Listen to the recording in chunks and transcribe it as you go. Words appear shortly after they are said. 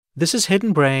This is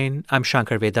Hidden Brain. I'm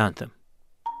Shankar Vedantam.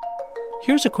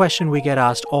 Here's a question we get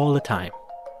asked all the time.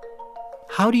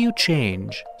 How do you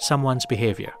change someone's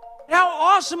behavior? How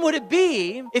awesome would it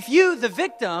be if you, the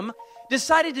victim,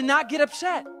 decided to not get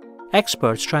upset?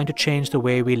 Experts trying to change the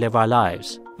way we live our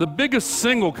lives. The biggest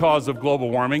single cause of global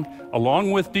warming,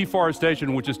 along with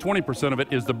deforestation, which is 20% of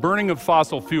it, is the burning of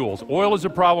fossil fuels. Oil is a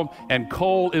problem, and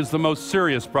coal is the most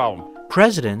serious problem.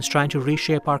 Presidents trying to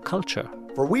reshape our culture.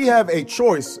 For we have a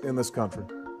choice in this country.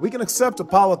 We can accept a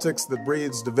politics that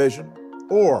breeds division,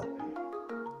 or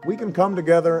we can come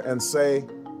together and say,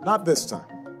 not this time.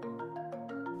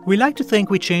 We like to think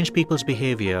we change people's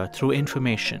behavior through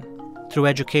information, through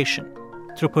education,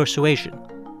 through persuasion.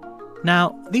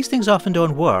 Now, these things often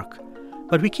don't work,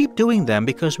 but we keep doing them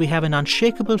because we have an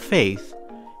unshakable faith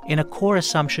in a core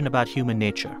assumption about human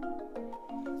nature.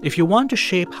 If you want to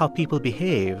shape how people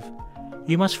behave,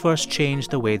 you must first change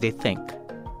the way they think.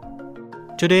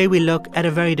 Today, we look at a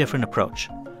very different approach,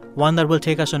 one that will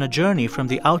take us on a journey from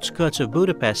the outskirts of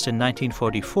Budapest in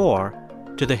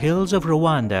 1944 to the hills of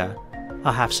Rwanda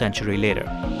a half-century later.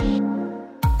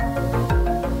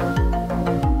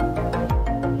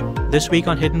 This week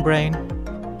on Hidden Brain,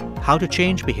 how to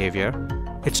change behavior.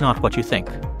 It's not what you think.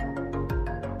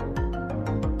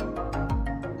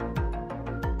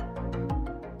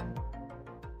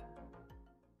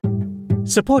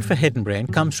 Support for Hidden Brain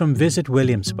comes from Visit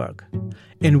Williamsburg.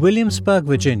 In Williamsburg,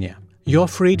 Virginia, you're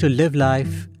free to live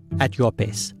life at your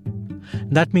pace.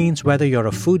 That means whether you're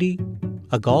a foodie,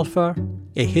 a golfer,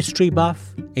 a history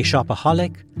buff, a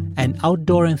shopaholic, an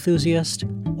outdoor enthusiast,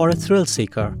 or a thrill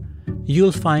seeker,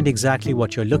 you'll find exactly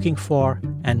what you're looking for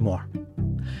and more.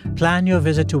 Plan your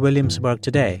visit to Williamsburg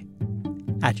today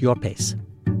at your pace.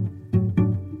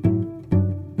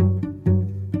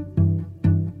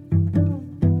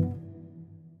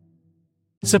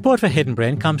 Support for Hidden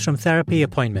Brain comes from Therapy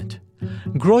Appointment.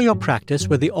 Grow your practice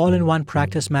with the all-in-one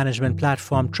practice management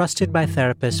platform trusted by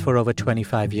therapists for over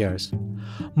 25 years.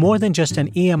 More than just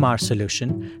an EMR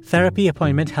solution, Therapy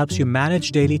Appointment helps you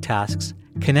manage daily tasks,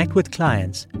 connect with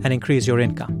clients, and increase your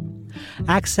income.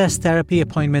 Access Therapy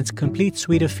Appointment's complete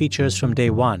suite of features from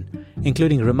day one,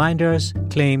 including reminders,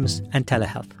 claims, and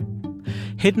telehealth.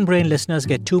 Hidden Brain listeners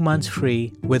get 2 months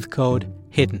free with code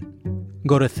HIDDEN.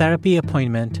 Go to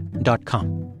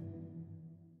therapyappointment.com.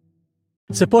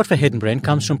 Support for Hidden Brain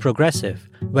comes from Progressive,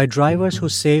 where drivers who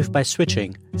save by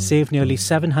switching save nearly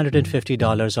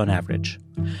 $750 on average.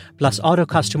 Plus, auto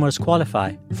customers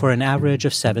qualify for an average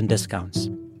of 7 discounts.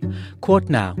 Quote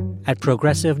now at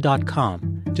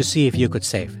progressive.com to see if you could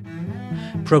save.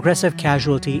 Progressive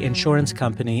Casualty Insurance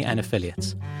Company and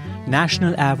Affiliates.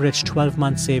 National average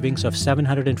 12-month savings of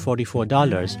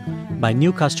 $744 by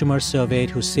new customers surveyed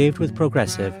who saved with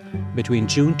Progressive between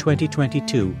June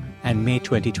 2022 and May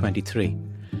 2023.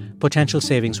 Potential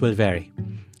savings will vary.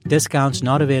 Discounts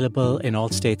not available in all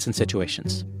states and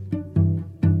situations.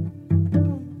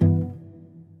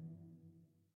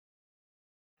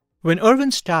 When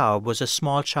Irvin Staub was a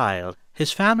small child,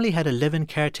 his family had a live-in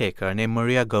caretaker named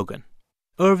Maria Gogan.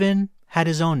 Irvin had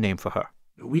his own name for her.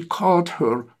 We called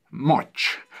her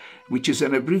Moch, which is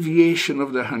an abbreviation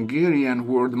of the Hungarian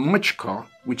word Mochka,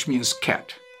 which means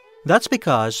cat. That's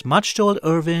because Much told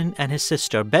Irvin and his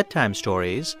sister bedtime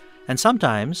stories, and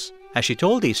sometimes, as she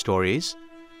told these stories,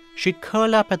 she'd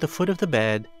curl up at the foot of the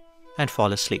bed and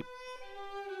fall asleep.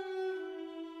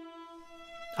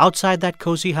 Outside that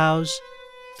cozy house,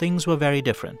 things were very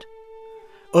different.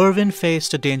 Irvin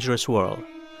faced a dangerous world.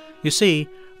 You see,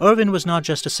 Irvin was not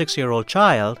just a 6-year-old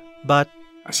child, but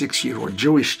a 6-year-old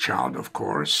Jewish child, of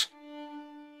course.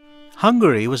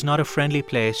 Hungary was not a friendly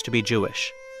place to be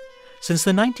Jewish. Since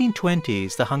the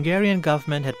 1920s, the Hungarian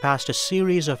government had passed a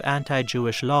series of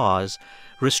anti-Jewish laws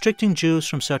restricting Jews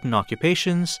from certain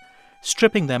occupations,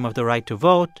 stripping them of the right to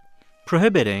vote,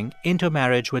 prohibiting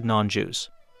intermarriage with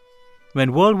non-Jews.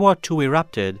 When World War II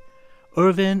erupted,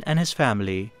 Irvin and his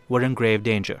family were in grave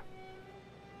danger.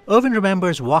 Irvin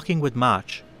remembers walking with Mach,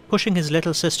 pushing his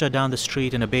little sister down the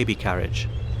street in a baby carriage.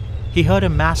 He heard a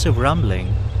massive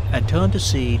rumbling and turned to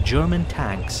see German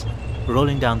tanks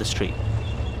rolling down the street.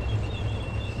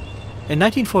 In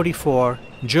 1944,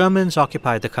 Germans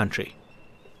occupied the country.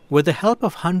 With the help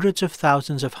of hundreds of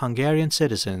thousands of Hungarian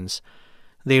citizens,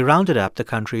 they rounded up the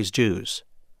country's Jews.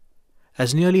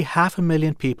 As nearly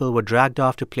 500,000 people were dragged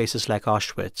off to places like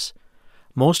Auschwitz,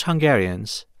 most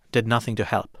Hungarians did nothing to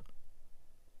help.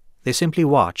 They simply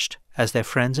watched as their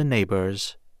friends and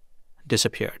neighbors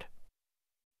disappeared.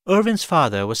 Irvin's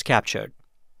father was captured.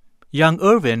 Young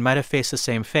Irvin might have faced the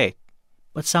same fate,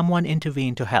 but someone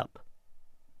intervened to help.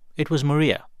 It was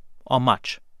Maria, or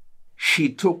Much. She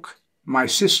took my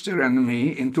sister and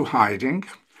me into hiding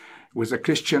with a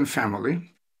Christian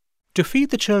family. To feed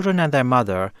the children and their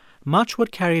mother, Much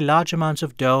would carry large amounts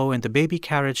of dough in the baby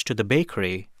carriage to the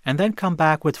bakery and then come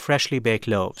back with freshly baked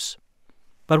loaves.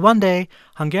 But one day,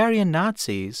 Hungarian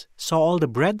Nazis saw all the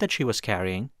bread that she was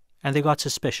carrying, and they got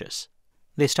suspicious.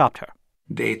 They stopped her.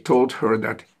 They told her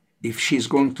that if she's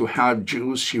going to help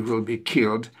Jews, she will be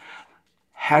killed,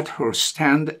 had her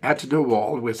stand at the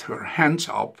wall with her hands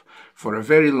up for a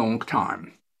very long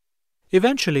time.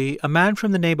 Eventually, a man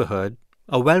from the neighborhood,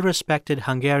 a well-respected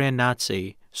Hungarian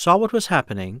Nazi, saw what was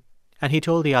happening, and he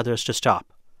told the others to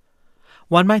stop.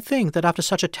 One might think that after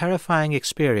such a terrifying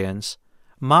experience,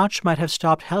 March might have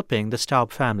stopped helping the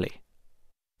Staub family.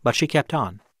 But she kept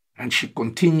on. And she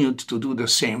continued to do the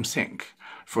same thing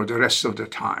for the rest of the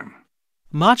time.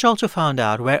 March also found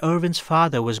out where Irvin's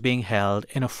father was being held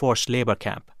in a forced labor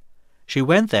camp. She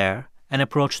went there and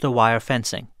approached the wire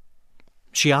fencing.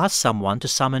 She asked someone to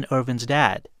summon Irvin's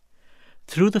dad.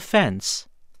 Through the fence,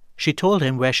 she told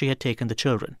him where she had taken the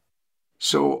children.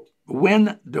 So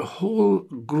when the whole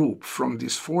group from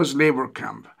this forced labor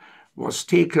camp was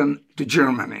taken to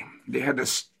Germany, they had a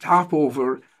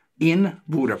stopover in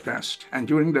Budapest, and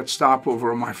during that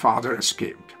stopover, my father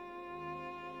escaped.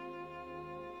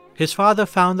 His father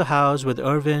found the house with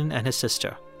Irvin and his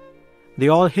sister. They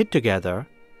all hid together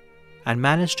and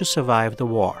managed to survive the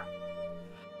war.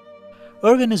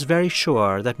 Irvin is very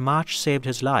sure that March saved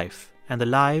his life and the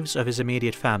lives of his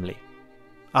immediate family.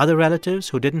 Other relatives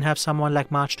who didn't have someone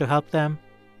like March to help them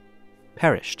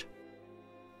perished.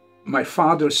 My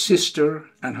father's sister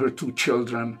and her 2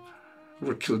 children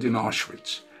were killed in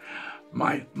Auschwitz.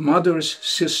 My mother's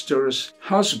sister's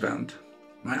husband,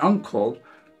 my uncle,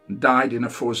 died in a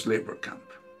forced labor camp.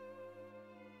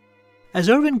 As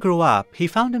Irvin grew up, he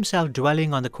found himself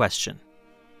dwelling on the question,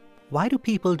 why do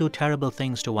people do terrible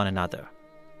things to one another?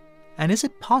 And is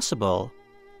it possible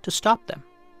to stop them?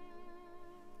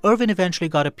 Irvin eventually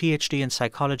got a PhD in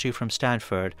psychology from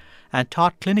Stanford and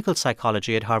taught clinical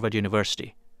psychology at Harvard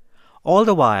University. All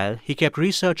the while, he kept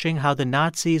researching how the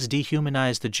Nazis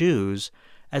dehumanized the Jews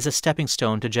as a stepping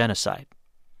stone to genocide.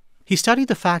 He studied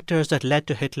the factors that led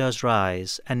to Hitler's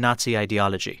rise and Nazi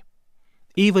ideology.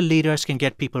 Evil leaders can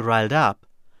get people riled up,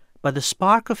 but the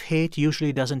spark of hate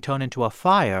usually doesn't turn into a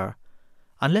fire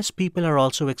unless people are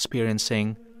also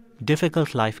experiencing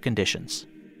difficult life conditions.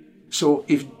 So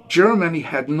if Germany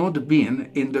had not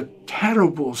been in the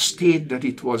terrible state that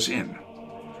it was in,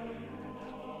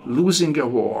 losing a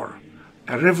war,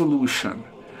 a revolution,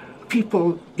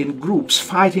 people in groups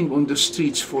fighting on the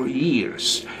streets for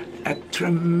years, a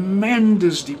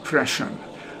tremendous depression,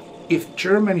 if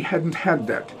Germany hadn't had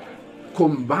that,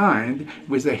 combined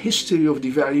with a history of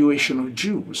devaluation of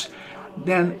Jews,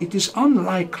 then it is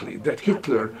unlikely that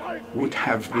Hitler would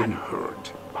have been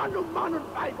heard.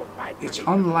 It's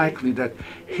unlikely that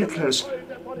Hitler's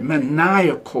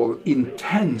maniacal,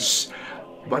 intense,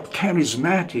 but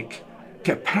charismatic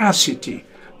capacity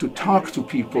to talk to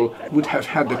people would have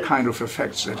had the kind of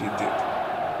effects that it did.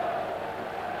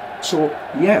 So,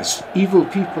 yes, evil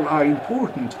people are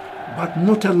important, but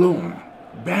not alone.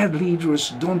 Bad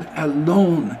leaders don't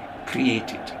alone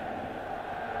create it.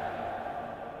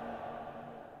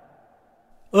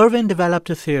 Irvin developed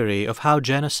a theory of how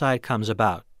genocide comes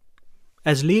about.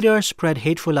 As leaders spread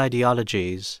hateful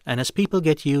ideologies and as people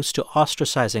get used to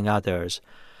ostracizing others,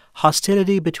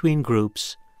 hostility between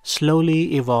groups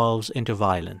slowly evolves into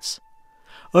violence.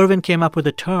 Irvin came up with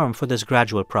a term for this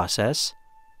gradual process: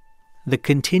 the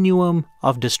continuum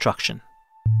of destruction.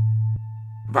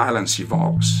 Violence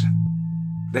evolves.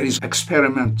 There is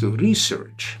experimental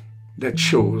research that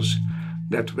shows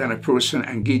that when a person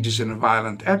engages in a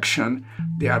violent action,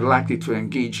 they are likely to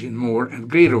engage in more and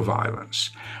greater violence.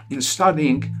 In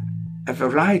studying a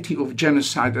variety of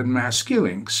genocide and mass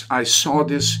killings, I saw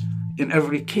this in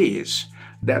every case,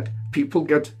 that people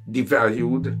get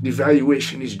devalued.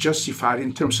 Devaluation is justified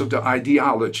in terms of the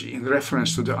ideology, in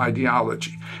reference to the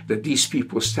ideology, that these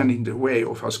people stand in the way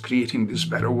of us creating this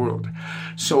better world.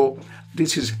 So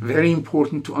this is very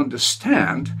important to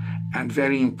understand and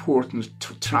very important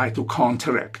to try to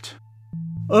counteract.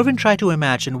 Irvin tried to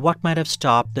imagine what might have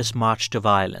stopped this march to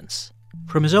violence.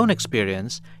 From his own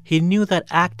experience, he knew that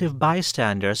active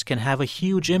bystanders can have a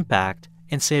huge impact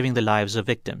in saving the lives of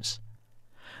victims.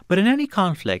 But in any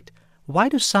conflict, why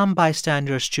do some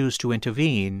bystanders choose to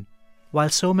intervene while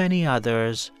so many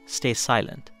others stay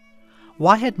silent?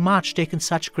 Why had March taken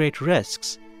such great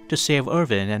risks to save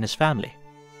Irvin and his family?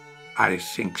 I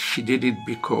think she did it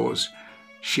because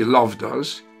she loved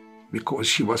us, because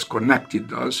she was connected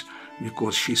to us,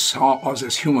 because she saw us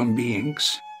as human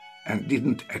beings, and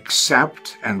didn't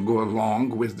accept and go along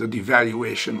with the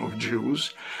devaluation of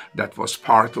Jews that was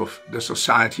part of the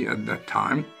society at that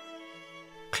time.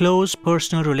 Close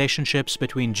personal relationships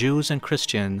between Jews and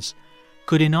Christians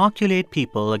could inoculate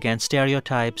people against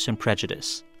stereotypes and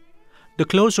prejudice. The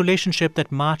close relationship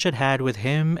that March had had with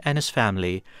him and his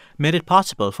family made it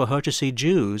possible for her to see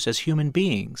Jews as human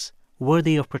beings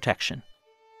worthy of protection.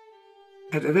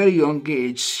 At a very young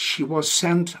age, she was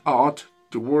sent out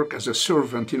to work as a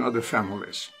servant in other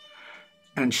families.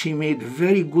 And she made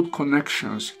very good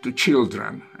connections to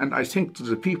children, and I think to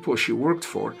the people she worked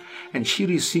for, and she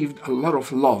received a lot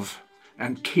of love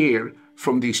and care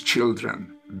from these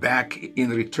children back in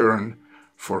return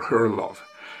for her love.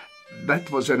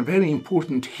 That was a very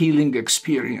important healing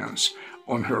experience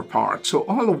on her part. So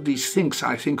all of these things,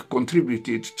 I think,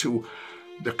 contributed to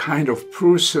the kind of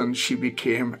person she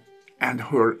became and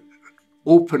her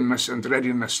openness and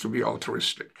readiness to be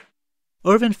altruistic.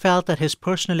 Irvin felt that his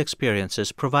personal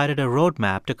experiences provided a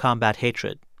roadmap to combat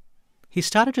hatred. He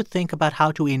started to think about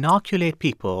how to inoculate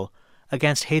people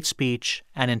against hate speech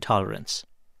and intolerance.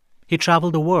 He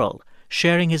traveled the world,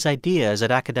 sharing his ideas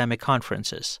at academic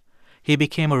conferences. He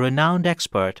became a renowned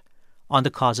expert on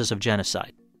the causes of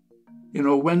genocide. You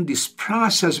know, when this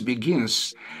process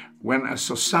begins, when a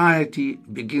society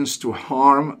begins to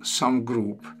harm some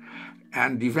group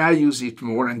and devalues it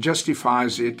more and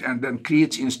justifies it and then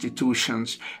creates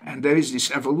institutions, and there is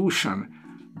this evolution,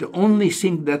 the only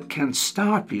thing that can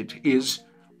stop it is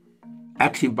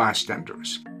active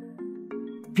bystanders.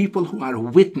 People who are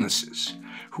witnesses,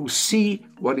 who see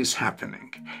what is happening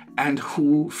and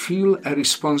who feel a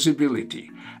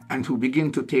responsibility and who begin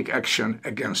to take action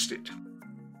against it.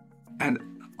 And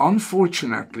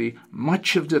unfortunately,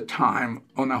 much of the time,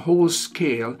 on a whole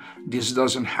scale, this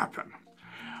doesn't happen.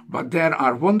 But there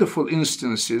are wonderful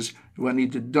instances when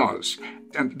it does.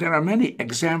 And there are many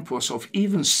examples of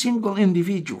even single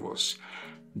individuals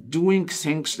doing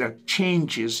things that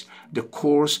changes the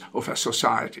course of a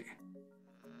society.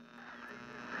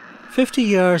 50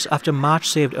 years after March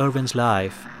saved Irvin's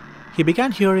life, he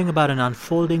began hearing about an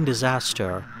unfolding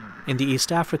disaster in the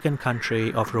East African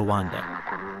country of Rwanda.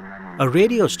 A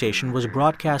radio station was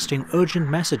broadcasting urgent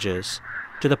messages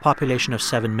to the population of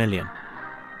 7 million.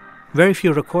 Very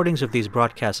few recordings of these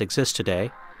broadcasts exist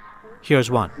today. Here's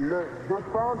one.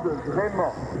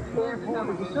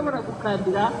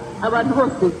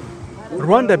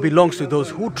 Rwanda belongs to those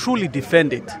who truly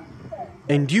defend it.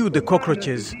 And you, the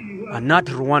cockroaches, are not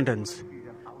Rwandans.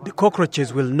 The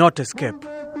cockroaches will not escape.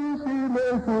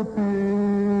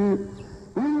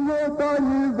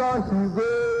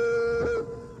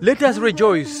 Let us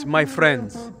rejoice, my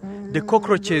friends. The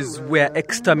cockroaches were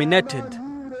exterminated.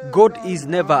 God is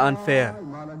never unfair.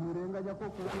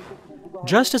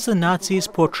 Just as the Nazis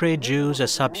portrayed Jews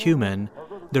as subhuman,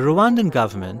 the Rwandan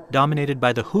government, dominated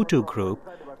by the Hutu group,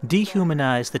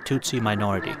 dehumanized the Tutsi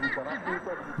minority.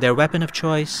 Their weapon of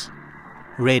choice?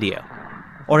 Radio.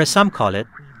 Or as some call it,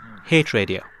 hate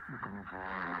radio.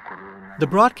 The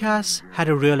broadcasts had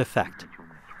a real effect.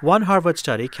 One Harvard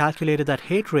study calculated that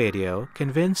hate radio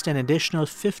convinced an additional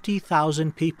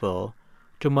 50,000 people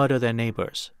to murder their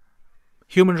neighbors.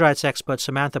 Human rights expert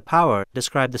Samantha Power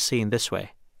described the scene this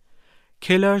way.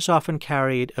 Killers often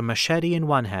carried a machete in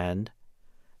one hand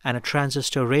and a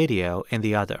transistor radio in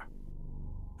the other.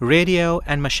 Radio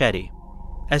and machete.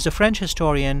 As the French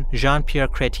historian Jean-Pierre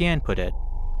Chrétien put it,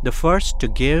 the first to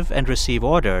give and receive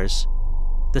orders,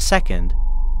 the second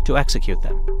to execute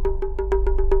them.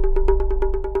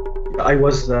 I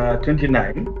was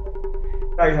 29.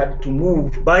 I had to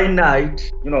move by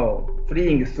night,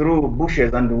 fleeing through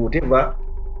bushes and whatever.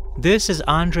 This is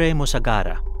Andre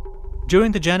Musagara.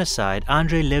 During the genocide,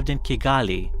 Andre lived in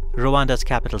Kigali, Rwanda's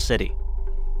capital city.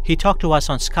 He talked to us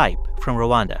on Skype from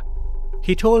Rwanda.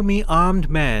 He told me armed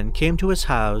men came to his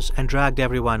house and dragged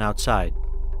everyone outside.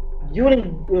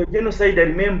 During the genocide, I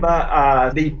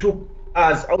remember they took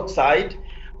us outside,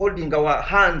 holding our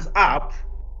hands up.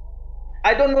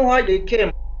 I don't know why they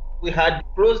came. We had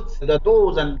closed the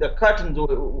doors and the curtains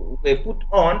were put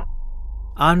on.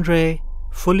 Andre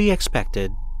fully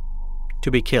expected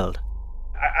to be killed.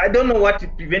 I don't know what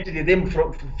prevented them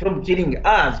from killing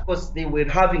us, because they were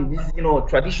having these,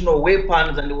 traditional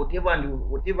weapons and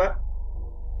whatever.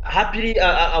 Happily,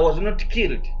 I was not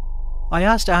killed. I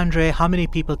asked Andre how many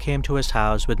people came to his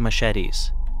house with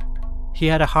machetes. He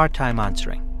had a hard time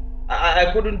answering.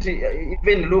 I couldn't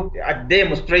even look at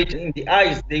them straight in the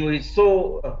eyes. They were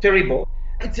so terrible.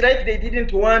 It's like they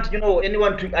didn't want,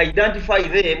 anyone to identify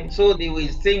them, so they were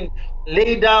saying,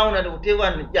 lay down and whatever,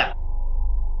 and yeah.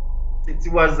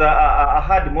 It was a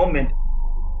hard moment.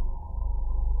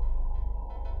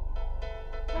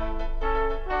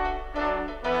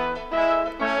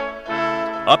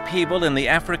 Upheaval in the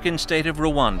African state of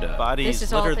Rwanda.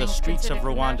 Bodies litter the streets of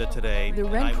Rwanda today. The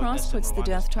Red Cross puts the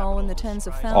death toll in the tens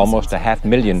of thousands. Almost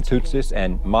 500,000 Tutsis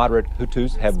and moderate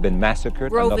Hutus have been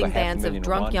massacred. Roving bands of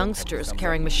drunk youngsters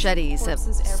carrying machetes have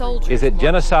soldiers. Is it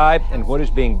genocide, and what is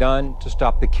being done to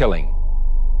stop the killing?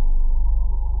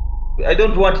 I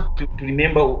don't want to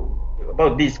remember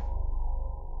about this.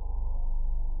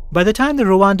 By the time the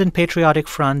Rwandan Patriotic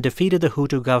Front defeated the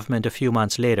Hutu government a few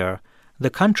months later, the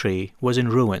country was in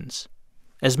ruins.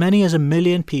 As many as 1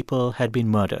 million people had been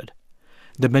murdered.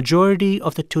 The majority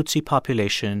of the Tutsi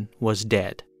population was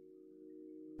dead.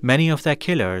 Many of their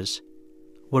killers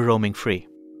were roaming free.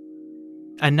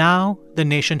 And now the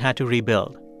nation had to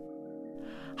rebuild.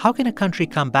 How can a country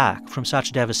come back from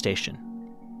such devastation?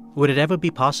 Would it ever be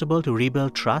possible to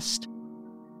rebuild trust?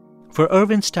 For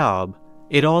Irvin Staub,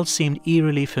 it all seemed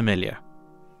eerily familiar.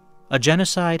 A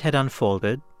genocide had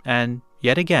unfolded, and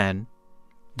yet again,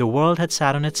 the world had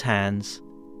sat on its hands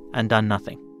and done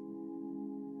nothing.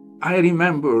 I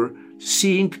remember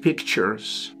seeing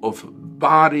pictures of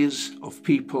bodies of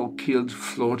people killed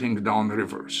floating down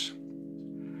rivers.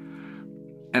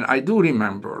 And I do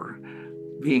remember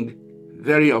being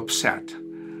very upset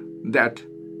that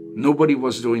nobody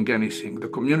was doing anything. The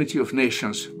community of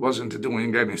nations wasn't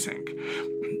doing anything.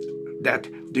 That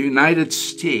the United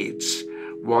States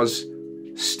was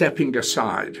stepping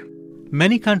aside.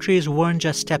 Many countries weren't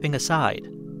just stepping aside.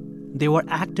 They were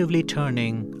actively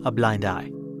turning a blind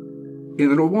eye.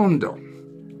 In Rwanda,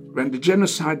 when the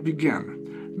genocide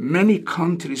began, many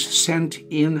countries sent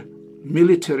in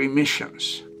military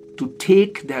missions to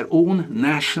take their own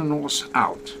nationals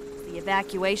out. The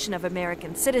evacuation of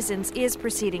American citizens is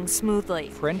proceeding smoothly.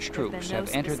 French troops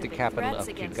have entered the capital of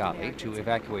Kigali to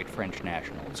evacuate French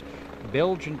nationals.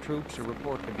 Belgian troops are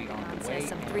reported to be on the way.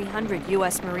 Some 300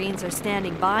 U.S. Marines are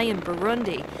standing by in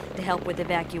Burundi to help with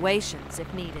evacuations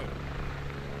if needed.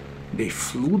 They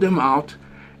flew them out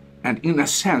and, in a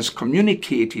sense,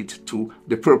 communicated to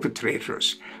the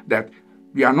perpetrators that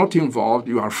we are not involved,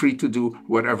 you are free to do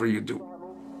whatever you do.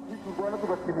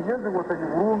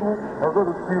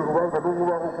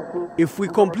 If we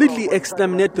completely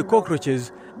exterminate the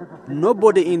cockroaches,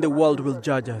 nobody in the world will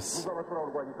judge us.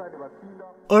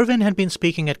 Irvin had been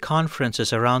speaking at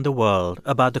conferences around the world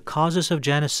about the causes of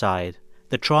genocide,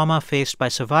 the trauma faced by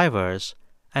survivors,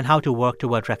 and how to work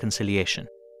toward reconciliation.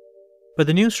 But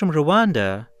the news from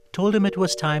Rwanda told him it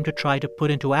was time to try to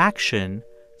put into action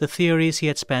the theories he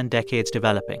had spent decades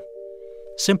developing.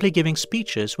 Simply giving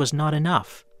speeches was not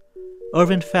enough.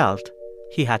 Irvin felt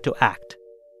he had to act.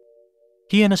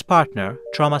 He and his partner,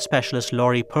 trauma specialist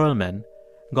Laurie Perlman,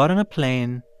 got on a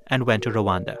plane and went to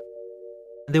Rwanda.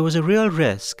 There was a real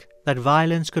risk that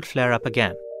violence could flare up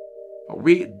again.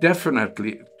 We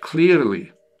definitely,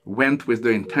 clearly went with the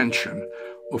intention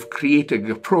of creating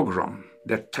a program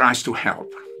that tries to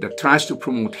help, that tries to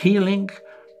promote healing,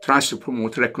 tries to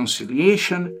promote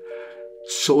reconciliation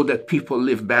so that people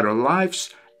live better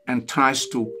lives, and tries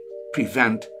to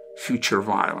prevent future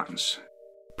violence.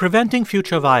 Preventing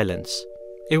future violence.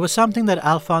 It was something that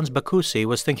Alphonse Bakusi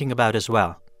was thinking about as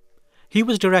well. He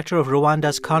was director of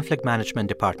Rwanda's conflict management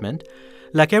department.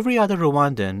 Like every other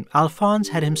Rwandan, Alphonse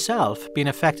had himself been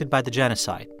affected by the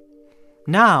genocide.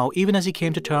 Now, even as he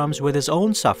came to terms with his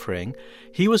own suffering,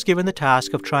 he was given the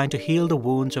task of trying to heal the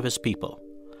wounds of his people.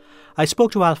 I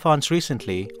spoke to Alphonse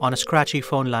recently on a scratchy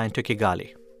phone line to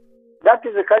Kigali. That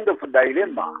is a kind of a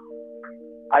dilemma.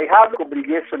 I have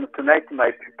obligation to unite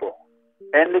my people.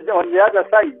 And on the other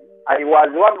side, I was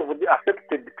one of the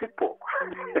affected people.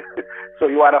 So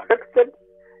you are affected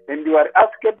and you are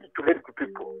asked to help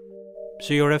people.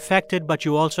 So you're affected, but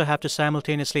you also have to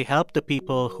simultaneously help the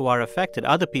people who are affected,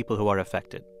 other people who are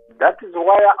affected. That is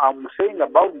why I'm saying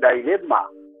about dilemma.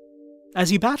 As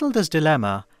he battled this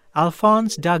dilemma,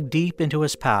 Alphonse dug deep into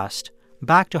his past,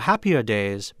 back to happier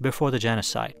days before the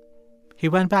genocide. He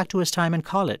went back to his time in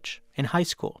college, in high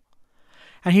school.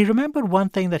 And he remembered one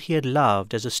thing that he had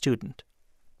loved as a student,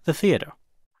 the theater.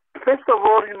 First of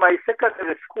all, in my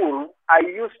secondary school, I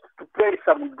used to play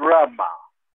some drama.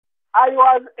 I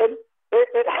was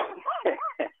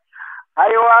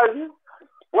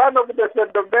one of the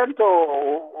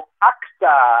fundamental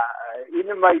actors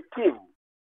in my team.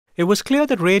 It was clear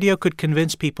that radio could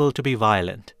convince people to be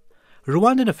violent.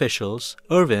 Rwandan officials,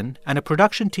 Irvin, and a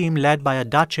production team led by a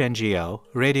Dutch NGO,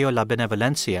 Radio La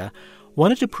Benevolencia,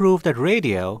 wanted to prove that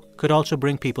radio could also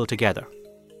bring people together.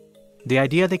 The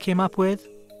idea they came up with?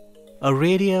 A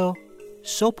radio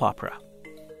soap opera.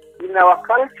 In our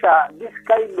culture, this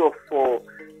kind of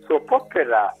soap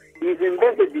opera is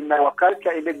embedded in our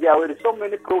culture, and there were so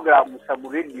many programs, some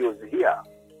radios here.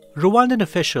 Rwandan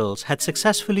officials had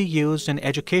successfully used an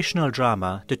educational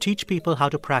drama to teach people how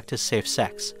to practice safe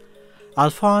sex.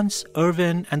 Alphonse,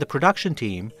 Irvin, and the production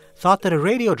team thought that a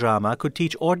radio drama could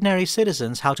teach ordinary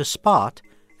citizens how to spot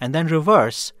and then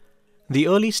reverse the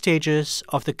early stages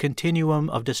of the continuum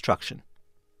of destruction.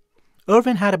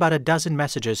 Irvin had about a dozen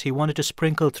messages he wanted to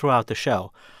sprinkle throughout the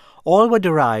show. All were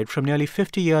derived from nearly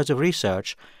 50 years of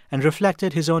research and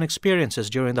reflected his own experiences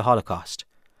during the Holocaust.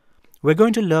 We're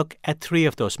going to look at 3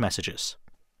 of those messages.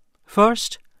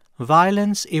 First,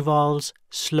 violence evolves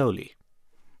slowly.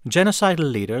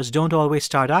 Genocidal leaders don't always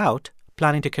start out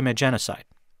planning to commit genocide.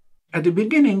 At the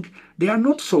beginning, they are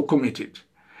not so committed.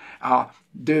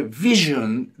 The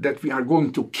vision that we are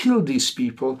going to kill these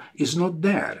people is not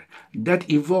there. That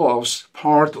evolves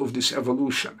part of this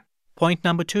evolution. Point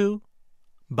number 2,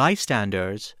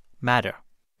 bystanders matter.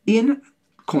 In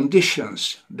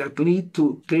conditions that lead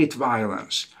to great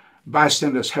violence,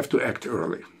 bystanders have to act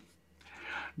early.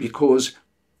 Because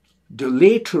the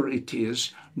later it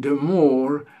is, the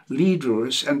more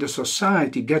leaders and the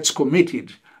society gets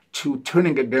committed to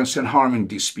turning against and harming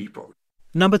these people.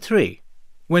 Number 3,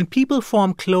 when people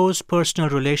form close personal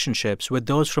relationships with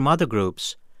those from other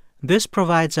groups, this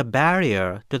provides a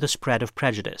barrier to the spread of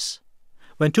prejudice.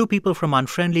 When 2 people from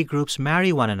unfriendly groups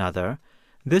marry one another,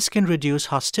 this can reduce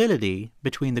hostility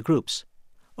between the groups.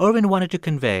 Irvin wanted to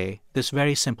convey this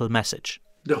very simple message.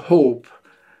 The hope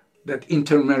that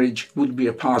intermarriage would be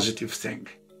a positive thing.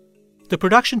 The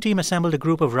production team assembled a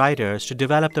group of writers to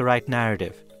develop the right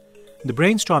narrative. The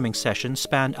brainstorming sessions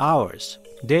spanned hours,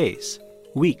 days,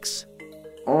 weeks.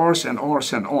 Hours and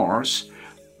hours and hours,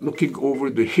 looking over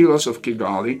the hills of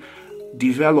Kigali,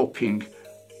 developing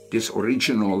this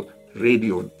original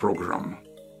radio program.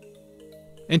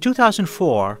 In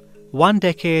 2004, 1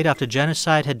 decade after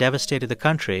genocide had devastated the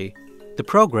country, the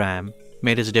program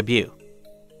made its debut.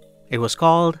 It was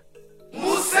called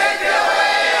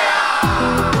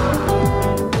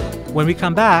When we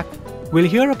come back, we'll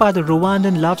hear about the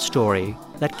Rwandan love story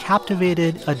that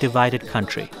captivated a divided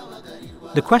country.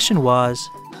 The question was,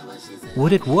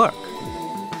 would it work?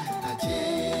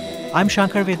 I'm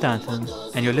Shankar Vedantam,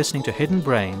 and you're listening to Hidden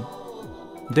Brain.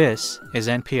 This is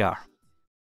NPR.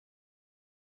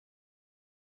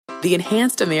 The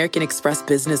Enhanced American Express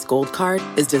Business Gold Card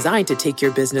is designed to take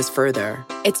your business further.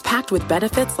 It's packed with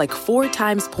benefits like 4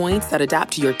 times points that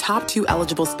adapt to your top 2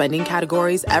 eligible spending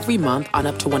categories every month on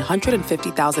up to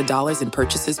 $150,000 in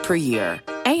purchases per year.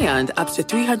 And up to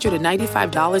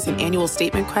 $395 in annual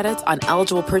statement credits on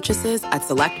eligible purchases at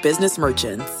select business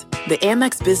merchants. The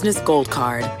Amex Business Gold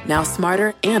Card, now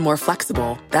smarter and more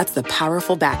flexible. That's the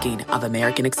powerful backing of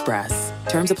American Express.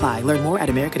 Terms apply. Learn more at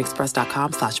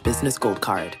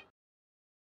americanexpress.com/businessgoldcard.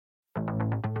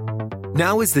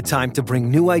 Now is the time to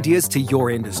bring new ideas to your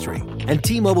industry. And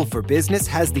T-Mobile for Business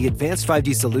has the advanced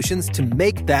 5G solutions to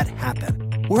make that happen.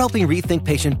 We're helping rethink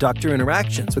patient-doctor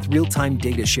interactions with real-time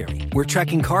data sharing. We're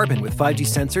tracking carbon with 5G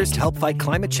sensors to help fight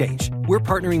climate change. We're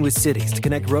partnering with cities to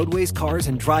connect roadways, cars,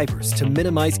 and drivers to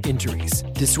minimize injuries.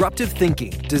 Disruptive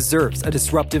thinking deserves a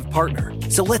disruptive partner.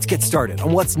 So let's get started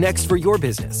on what's next for your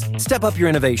business. Step up your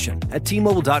innovation at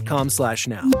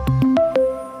T-Mobile.com/now.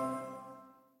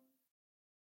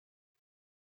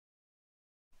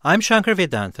 I'm Shankar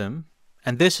Vedantam,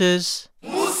 and this is...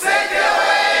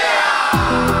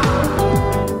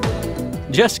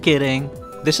 Just kidding.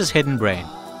 This is Hidden Brain.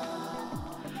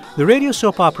 The radio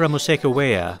soap opera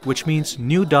Musekeweya, which means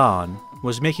New Dawn,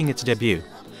 was making its debut.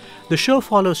 The show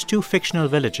follows 2 fictional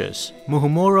villages,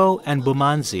 Muhumuro and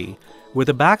Bumanzi, with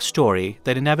a backstory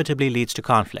that inevitably leads to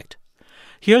conflict.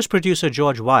 Here's producer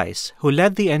George Weiss, who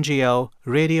led the NGO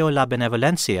Radio La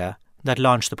Benevolencia that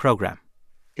launched the program.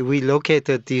 We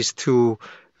located these 2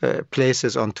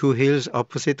 places on 2 hills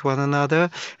opposite one another,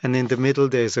 and in the middle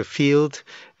there's a field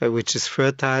which is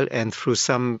fertile, and through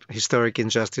some historic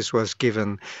injustice was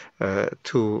given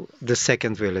to the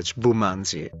second village,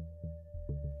 Bumanzi.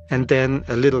 And then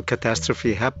a little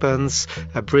catastrophe happens,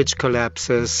 a bridge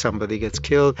collapses, somebody gets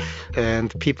killed,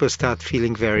 and people start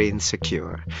feeling very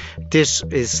insecure. This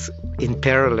is in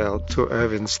parallel to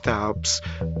Irvin Staub's,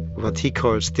 what he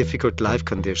calls difficult life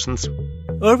conditions.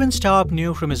 Irvin Staub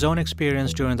knew from his own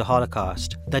experience during the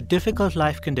Holocaust that difficult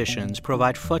life conditions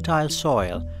provide fertile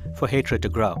soil for hatred to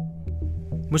grow.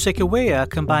 Musekeweya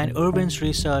combined Irvin's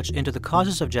research into the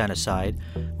causes of genocide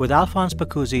with Alphonse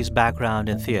Bakouzi's background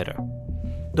in theater.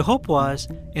 The hope was,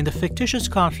 in the fictitious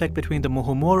conflict between the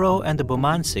Muhumuro and the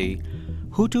Bumanzi,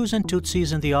 Hutus and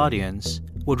Tutsis in the audience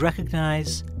would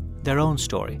recognize their own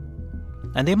story.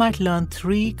 And they might learn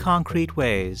 3 concrete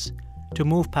ways to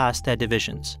move past their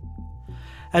divisions.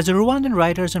 As the Rwandan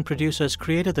writers and producers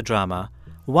created the drama,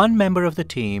 one member of the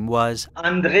team was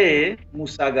Andre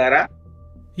Musagara.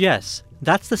 Yes,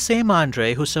 that's the same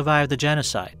Andre who survived the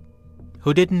genocide,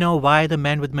 who didn't know why the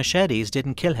men with machetes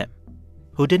didn't kill him,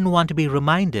 who didn't want to be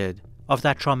reminded of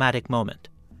that traumatic moment.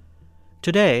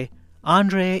 Today,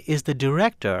 Andre is the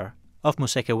director of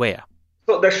Musekeweya.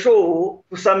 So the show,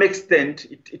 to some extent,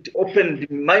 it opened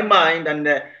my mind, and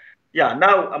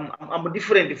now I'm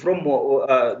different from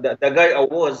the guy I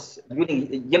was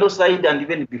during genocide and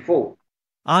even before.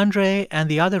 Andre and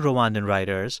the other Rwandan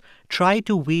writers tried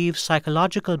to weave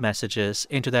psychological messages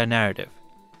into their narrative.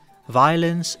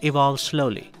 Violence evolves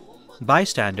slowly.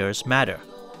 Bystanders matter.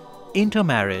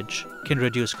 Intermarriage can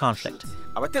reduce conflict.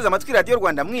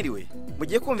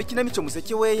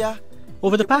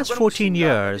 Over the past 14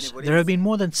 years, there have been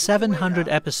more than 700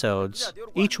 episodes,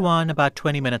 each one about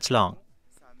 20 minutes long.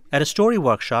 At a story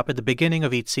workshop at the beginning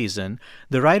of each season,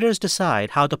 the writers decide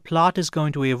how the plot is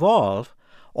going to evolve,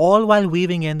 all while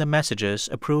weaving in the messages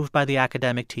approved by the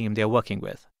academic team they're working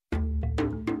with.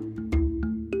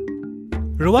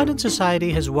 Rwandan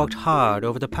society has worked hard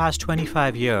over the past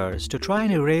 25 years to try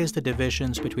and erase the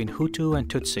divisions between Hutu and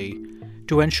Tutsi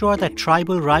to ensure that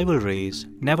tribal rivalries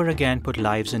never again put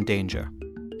lives in danger.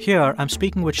 Here, I'm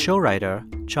speaking with show writer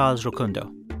Charles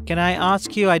Rukundo. Can I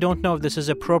ask you, I don't know if this is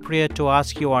appropriate to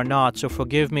ask you or not, so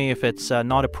forgive me if it's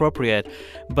not appropriate,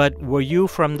 but were you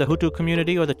from the Hutu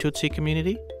community or the Tutsi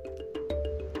community?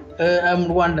 I'm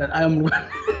Rwandan. I'm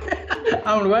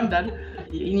Rwandan.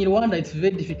 In Rwanda, it's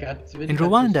very difficult. In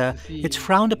Rwanda, it's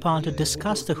frowned upon to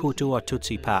discuss the Hutu or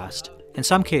Tutsi past. In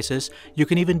some cases, you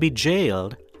can even be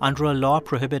jailed under a law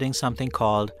prohibiting something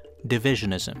called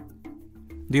divisionism.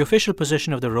 The official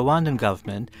position of the Rwandan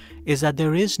government is that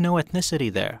there is no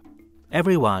ethnicity there.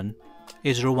 Everyone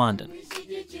is Rwandan.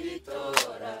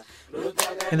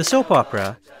 In the soap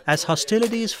opera, as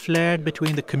hostilities flared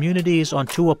between the communities on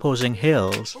two opposing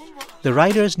hills, the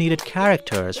writers needed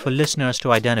characters for listeners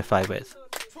to identify with.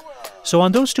 So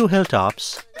on those two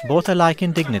hilltops, both alike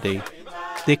in dignity,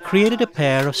 they created a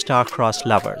pair of star-crossed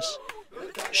lovers,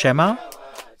 Shema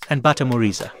and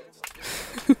Batamuriza.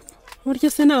 People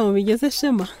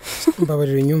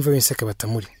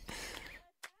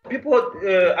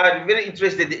are very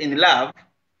interested in love.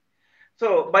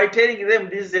 So by telling them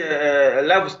this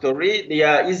love story, they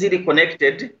are easily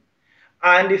connected.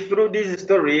 And through this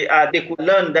story, they could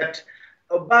learn that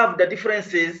above the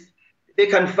differences, they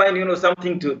can find,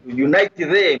 something to unite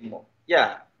them.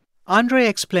 Yeah. Andre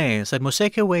explains that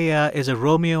Musekeweya is a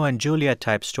Romeo and Juliet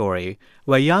type story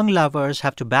where young lovers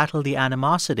have to battle the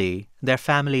animosity their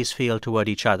families feel toward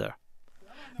each other.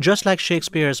 Just like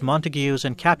Shakespeare's Montagues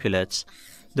and Capulets,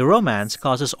 the romance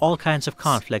causes all kinds of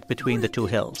conflict between the two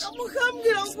hills.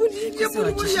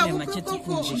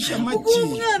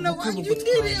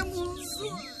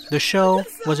 The show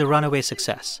was a runaway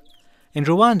success. In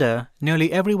Rwanda,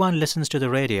 nearly everyone listens to the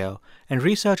radio, and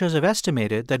researchers have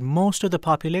estimated that most of the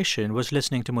population was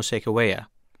listening to Musekeweya.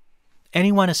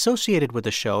 Anyone associated with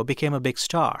the show became a big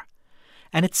star,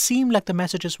 and it seemed like the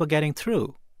messages were getting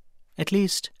through, at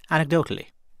least anecdotally.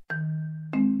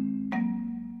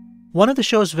 One of the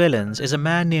show's villains is a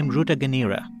man named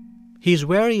Rutaganira. He's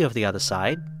wary of the other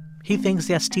side. He thinks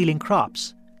they're stealing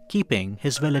crops, keeping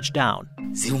his village down.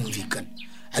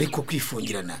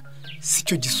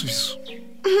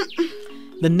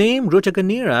 The name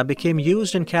Rutaganira became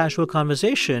used in casual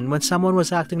conversation when someone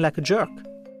was acting like a jerk.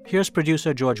 Here's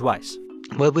producer George Weiss.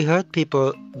 Well, we heard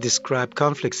people describe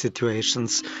conflict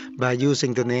situations by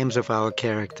using the names of our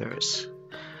characters.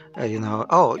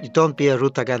 Don't be a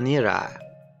Rutaganira.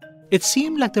 It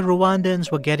seemed like the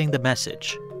Rwandans were getting the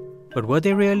message. But were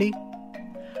they really?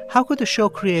 How could the show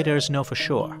creators know for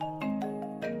sure?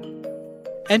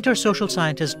 Enter social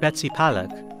scientist Betsy Pollack,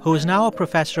 who is now a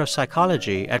professor of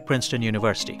psychology at Princeton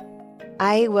University.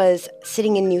 I was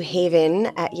sitting in New Haven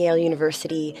at Yale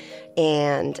University,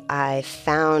 and I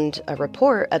found a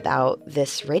report about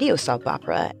this radio soap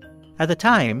opera. At the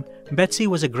time, Betsy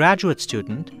was a graduate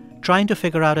student trying to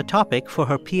figure out a topic for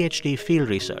her PhD field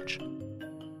research.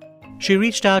 She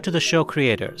reached out to the show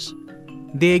creators.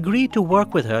 They agreed to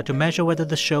work with her to measure whether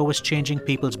the show was changing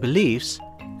people's beliefs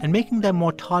and making them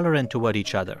more tolerant toward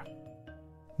each other.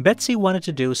 Betsy wanted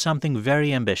to do something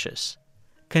very ambitious: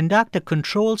 conduct a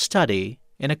controlled study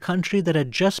in a country that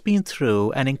had just been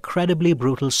through an incredibly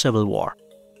brutal civil war.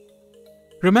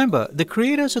 Remember, the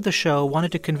creators of the show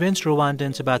wanted to convince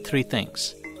Rwandans about three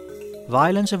things: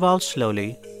 violence evolves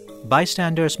slowly,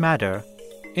 bystanders matter,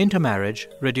 intermarriage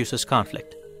reduces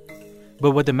conflict.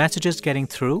 But were the messages getting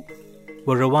through?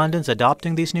 Were Rwandans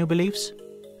adopting these new beliefs?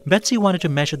 Betsy wanted to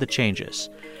measure the changes,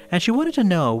 and she wanted to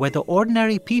know whether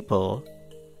ordinary people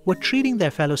were treating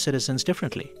their fellow citizens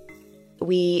differently.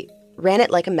 We ran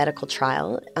it like a medical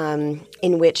trial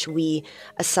in which we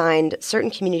assigned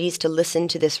certain communities to listen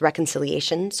to this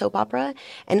reconciliation soap opera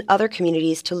and other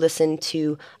communities to listen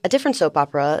to a different soap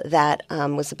opera that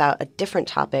was about a different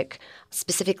topic,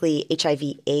 specifically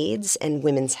HIV/AIDS and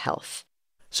women's health.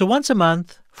 So once a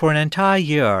month, for an entire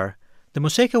year, the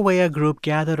Musekeweya group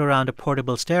gathered around a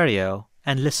portable stereo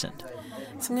and listened.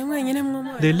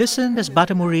 They listened as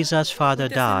Batamuriza's father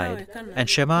died, and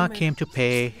Shema came to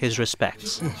pay his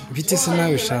respects.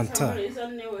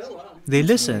 They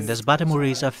listened as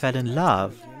Batamuriza fell in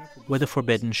love with the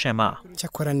forbidden Shema.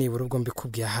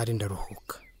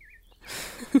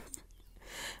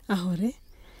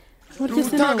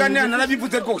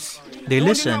 They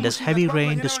listened as heavy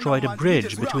rain destroyed a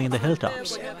bridge between the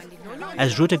hilltops,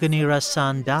 as Rutaganira's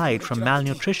son died from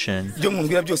malnutrition,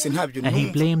 and he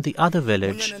blamed the other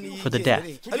village for the death.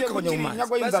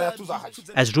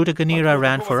 As Rutaganira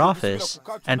ran for office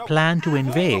and planned to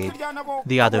invade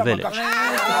the other village.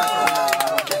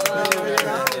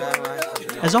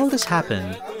 As all this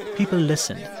happened, people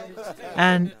listened.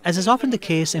 And as is often the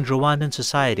case in Rwandan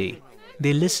society,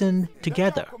 they listened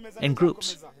together in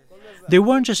groups. They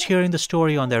weren't just hearing the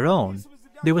story on their own.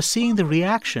 They were seeing the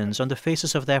reactions on the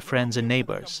faces of their friends and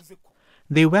neighbors.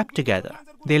 They wept together.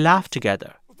 They laughed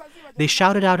together. They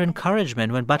shouted out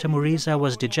encouragement when Batamuriza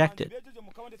was dejected.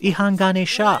 Ihangane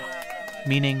sha,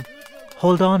 meaning,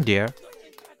 hold on, dear.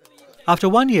 After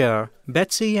 1 year,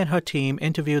 Betsy and her team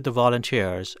interviewed the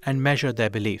volunteers and measured their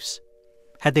beliefs.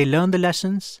 Had they learned the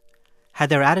lessons? Had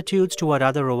their attitudes toward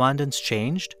other Rwandans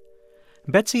changed?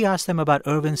 Betsy asked them about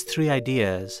Irvin's 3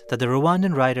 ideas that the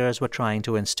Rwandan writers were trying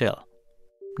to instill.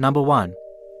 Number 1,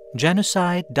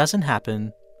 genocide doesn't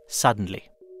happen suddenly.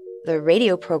 The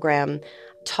radio program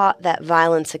taught that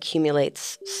violence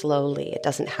accumulates slowly. It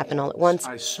doesn't happen all at once.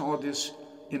 I saw this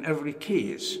in every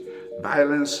case.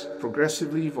 Violence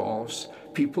progressively evolves.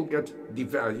 People get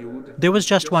devalued. There was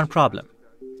just one problem.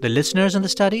 The listeners in the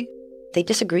study? They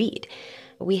disagreed.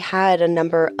 We had a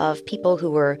number of people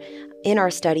who were in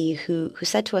our study who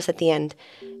said to us at the end,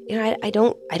 I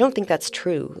don't think that's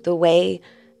true. The way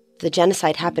the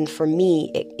genocide happened for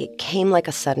me, it came like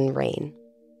a sudden rain.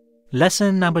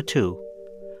 Lesson number 2,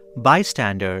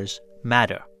 bystanders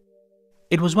matter.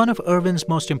 It was one of Irvin's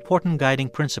most important guiding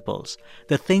principles,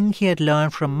 the thing he had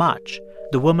learned from Mach,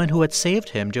 the woman who had saved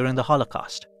him during the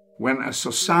Holocaust. When a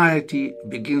society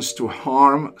begins to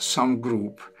harm some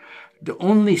group, the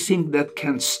only thing that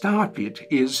can stop it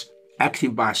is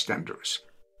active bystanders.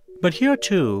 But here,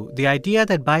 too, the idea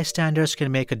that bystanders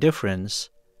can make a difference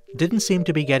didn't seem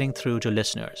to be getting through to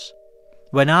listeners.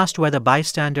 When asked whether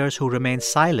bystanders who remain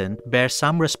silent bear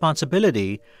some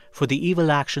responsibility for the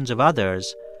evil actions of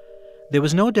others, there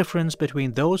was no difference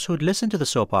between those who'd listened to the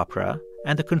soap opera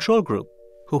and the control group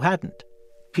who hadn't.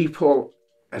 People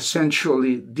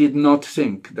essentially did not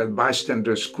think that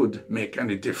bystanders could make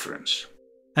any difference.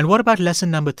 And what about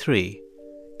lesson number 3?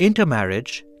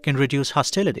 Intermarriage can reduce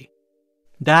hostility.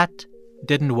 That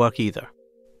didn't work either.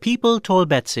 People told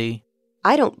Betsy,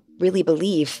 I don't really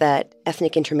believe that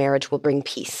ethnic intermarriage will bring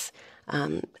peace.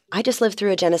 I just lived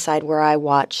through a genocide where I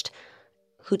watched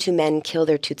Hutu men kill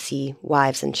their Tutsi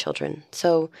wives and children.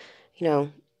 So,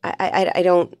 I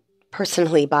don't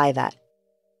personally buy that.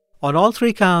 On all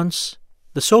 3 counts,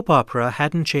 the soap opera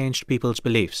hadn't changed people's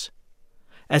beliefs.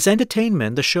 As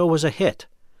entertainment, the show was a hit.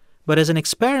 But as an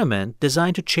experiment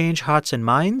designed to change hearts and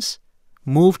minds,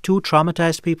 move 2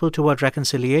 traumatized people toward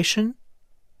reconciliation,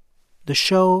 the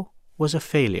show was a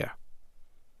failure.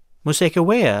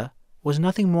 Musekeweya was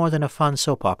nothing more than a fun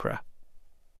soap opera.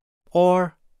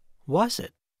 Or was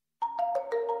it?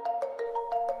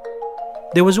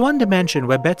 There was one dimension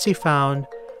where Betsy found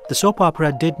the soap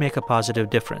opera did make a positive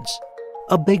difference,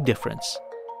 a big difference.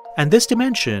 And this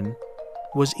dimension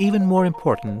was even more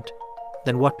important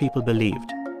than what people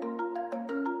believed.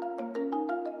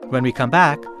 When we come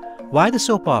back, why the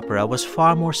soap opera was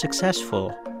far more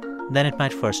successful than it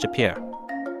might first appear.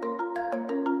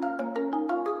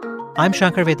 I'm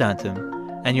Shankar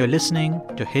Vedantam, and you're listening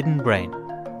to Hidden Brain.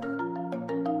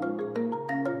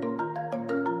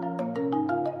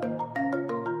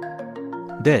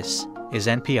 This is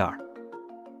NPR.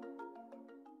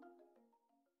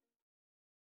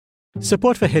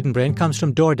 Support for Hidden Brain comes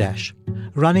from DoorDash.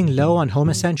 Running low on home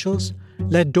essentials?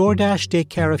 Let DoorDash take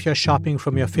care of your shopping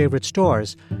from your favorite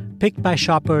stores, picked by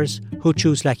shoppers who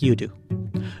choose like you do.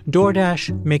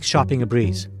 DoorDash makes shopping a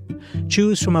breeze.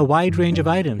 Choose from a wide range of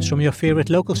items from your favorite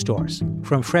local stores,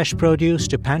 from fresh produce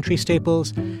to pantry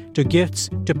staples to gifts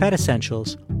to pet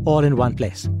essentials, all in one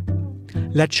place.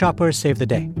 Let shoppers save the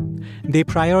day. They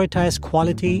prioritize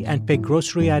quality and pick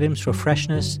grocery items for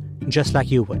freshness just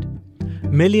like you would.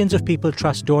 Millions of people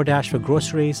trust DoorDash for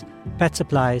groceries, pet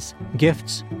supplies,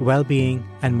 gifts, well-being,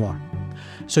 and more.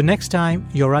 So next time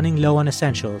you're running low on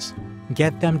essentials,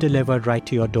 get them delivered right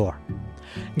to your door.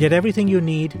 Get everything you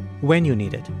need when you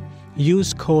need it.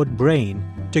 Use code BRAIN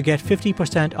to get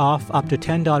 50% off up to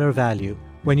 $10 value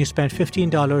when you spend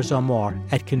 $15 or more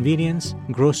at convenience,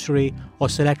 grocery, or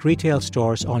select retail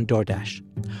stores on DoorDash.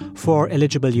 For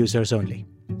eligible users only.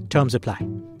 Terms apply.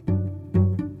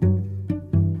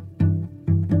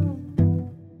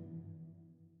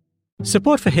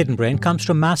 Support for Hidden Brain comes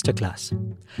from Masterclass.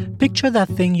 Picture that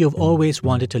thing you've always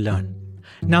wanted to learn.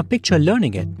 Now picture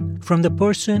learning it from the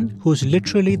person who's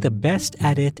literally the best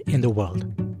at it in the world.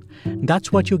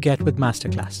 That's what you get with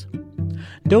Masterclass.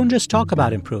 Don't just talk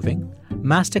about improving.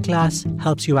 Masterclass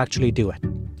helps you actually do it.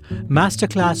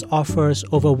 Masterclass offers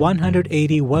over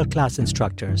 180 world-class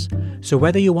instructors, so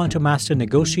whether you want to master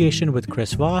negotiation with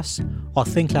Chris Voss or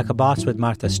think like a boss with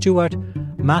Martha Stewart,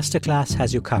 Masterclass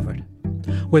has you covered.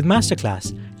 With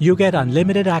Masterclass, you get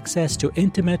unlimited access to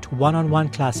intimate one-on-one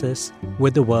classes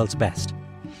with the world's best.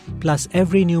 Plus,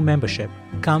 every new membership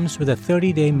comes with a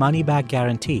 30-day money-back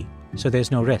guarantee, so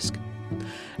there's no risk.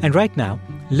 And right now,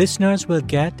 listeners will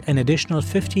get an additional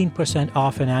 15%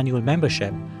 off an annual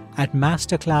membership at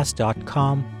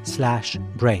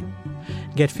masterclass.com/brain.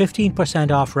 Get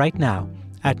 15% off right now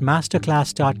at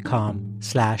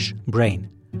masterclass.com/brain.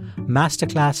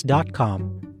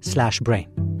 masterclass.com/brain.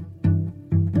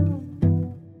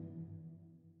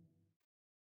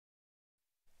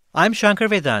 I'm Shankar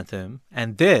Vedantam,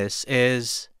 and this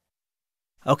is...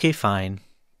 Okay, fine.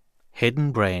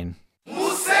 Hidden Brain.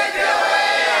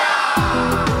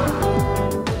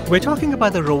 We're talking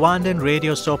about the Rwandan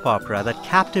radio soap opera that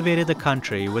captivated the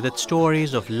country with its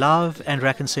stories of love and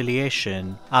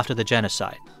reconciliation after the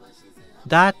genocide.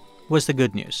 That was the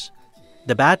good news.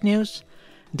 The bad news?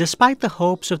 Despite the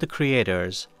hopes of the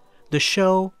creators, the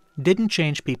show didn't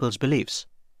change people's beliefs.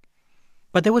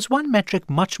 But there was one metric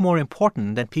much more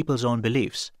important than people's own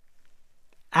beliefs: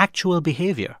 actual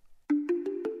behavior.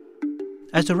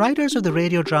 As the writers of the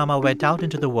radio drama went out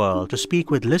into the world to speak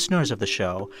with listeners of the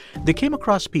show, they came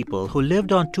across people who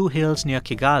lived on two hills near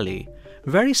Kigali,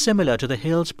 very similar to the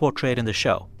hills portrayed in the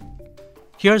show.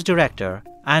 Here's director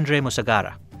Andre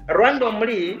Musagara.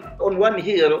 Randomly, on one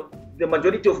hill, the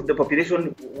majority of the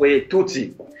population were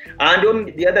Tutsi, and on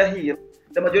the other hill,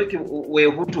 the majority were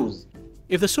Hutus.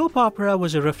 If the soap opera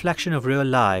was a reflection of real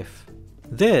life,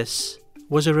 this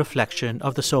was a reflection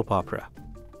of the soap opera.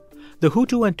 The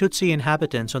Hutu and Tutsi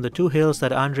inhabitants on the two hills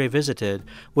that Andre visited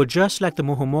were just like the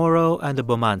Muhumuro and the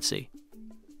Bomansi.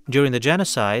 During the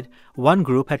genocide, one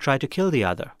group had tried to kill the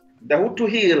other. The Hutu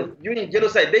hill, during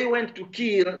genocide, they went to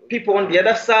kill people on the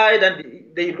other side, and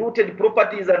they looted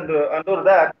properties and all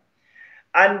that.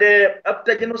 And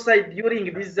after genocide,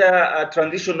 during this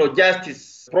transitional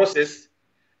justice process,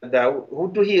 the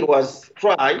Hutu hill was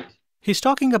tried. He's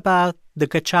talking about the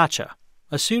Gacaca,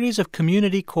 a series of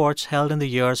community courts held in the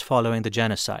years following the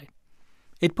genocide.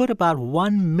 It put about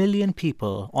 1 million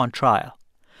people on trial.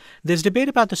 There's debate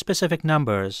about the specific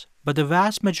numbers, but the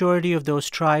vast majority of those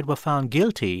tried were found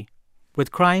guilty,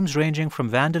 with crimes ranging from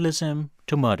vandalism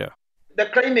to murder. The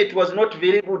climate was not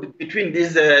very good between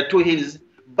these two hills,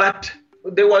 but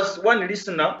there was one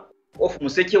listener of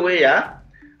Musekeweya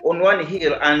on one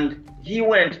hill, and he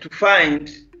went to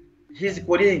find his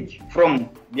colleague from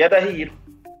the other hill.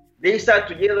 They sat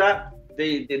together,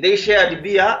 they shared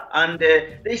beer, and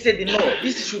they said, no,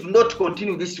 this should not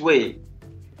continue this way.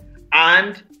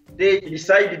 And they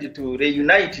decided to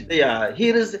reunite their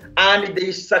hills, and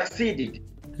they succeeded.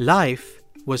 Life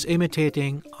was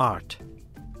imitating art.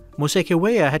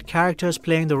 Musekeweya had characters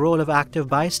playing the role of active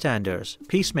bystanders,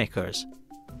 peacemakers.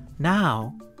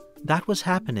 Now, that was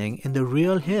happening in the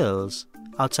real hills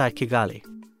outside Kigali.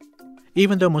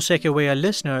 Even though Musekeweya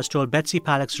listeners told Betsy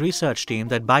Paluck's research team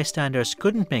that bystanders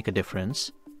couldn't make a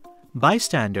difference,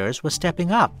 bystanders were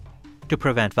stepping up to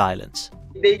prevent violence.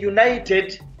 They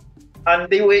united, and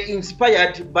they were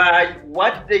inspired by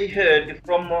what they heard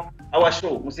from our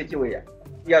show, Musekeweya.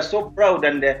 We are so proud,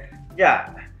 and we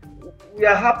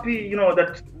are happy,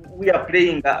 that we are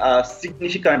playing a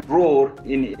significant role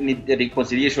in the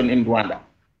reconciliation in Rwanda.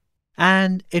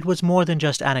 And it was more than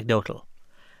just anecdotal.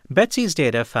 Betsy's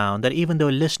data found that even though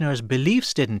listeners'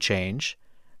 beliefs didn't change,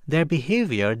 their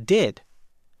behavior did.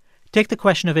 Take the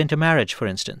question of intermarriage, for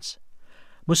instance.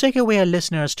 Musekeweya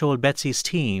listeners told Betsy's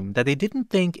team that they didn't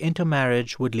think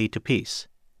intermarriage would lead to peace.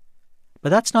 But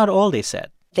that's not all they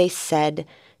said. They said,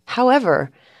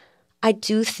 however, I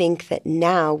do think that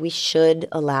now we should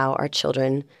allow our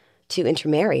children to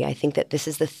intermarry. I think that this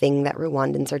is the thing that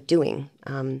Rwandans are doing.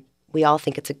 We all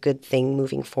think it's a good thing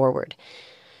moving forward.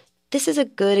 This is a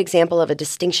good example of a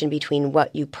distinction between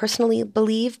what you personally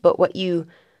believe, but what you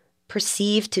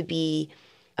perceive to be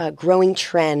a growing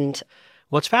trend.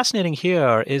 What's fascinating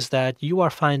here is that you are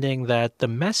finding that the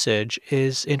message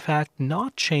is, in fact,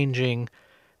 not changing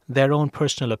their own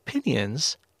personal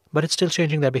opinions, but it's still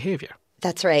changing their behavior.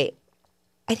 That's right.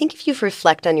 I think if you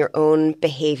reflect on your own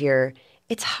behavior,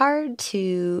 it's hard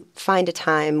to find a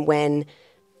time when,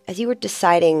 as you were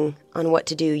deciding on what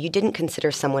to do, you didn't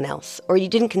consider someone else, or you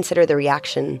didn't consider the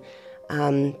reaction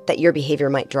that your behavior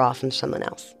might draw from someone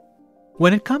else.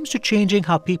 When it comes to changing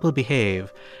how people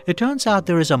behave, it turns out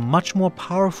there is a much more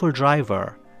powerful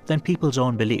driver than people's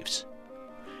own beliefs.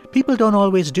 People don't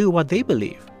always do what they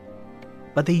believe,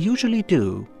 but they usually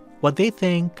do what they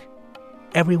think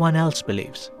everyone else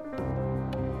believes.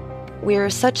 We're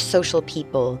such social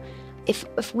people.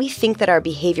 If we think that our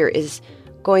behavior is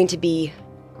going to be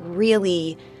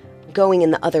really going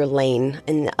in the other lane,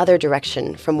 in the other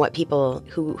direction from what people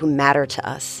who matter to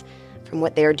us, from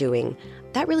what they're doing,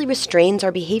 that really restrains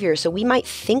our behavior. So we might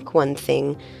think one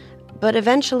thing, but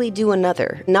eventually do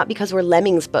another, not because we're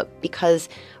lemmings, but because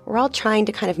we're all trying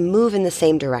to kind of move in the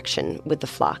same direction with the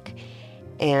flock.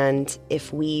 And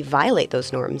if we violate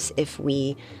those norms, if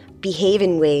we behave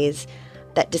in ways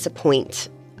that disappoint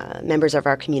members of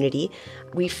our community,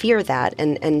 we fear that.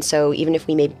 And so even if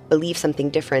we may believe something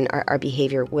different, our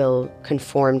behavior will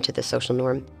conform to the social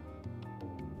norm.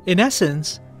 In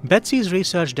essence, Betsy's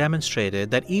research demonstrated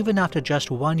that even after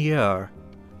just 1 year,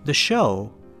 the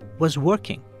show was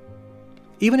working.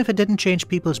 Even if it didn't change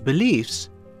people's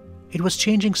beliefs, it was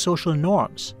changing social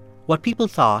norms, what people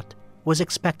thought was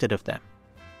expected of them.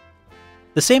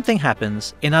 The same thing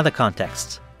happens in other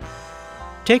contexts.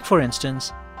 Take, for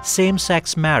instance,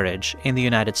 same-sex marriage in the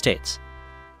United States.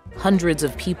 Hundreds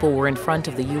of people were in front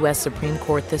of the U.S. Supreme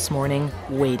Court this morning,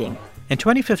 waiting. In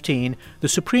 2015, the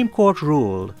Supreme Court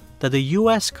ruled that the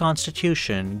U.S.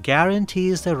 Constitution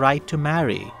guarantees the right to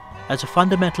marry as a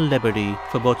fundamental liberty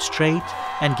for both straight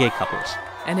and gay couples.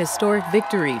 An historic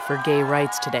victory for gay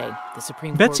rights today. The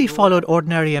Supreme Betsy Court followed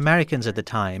ordinary Americans at the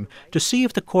time to see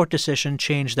if the court decision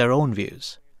changed their own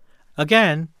views.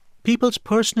 Again, people's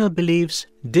personal beliefs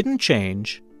didn't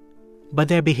change, but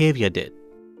their behavior did.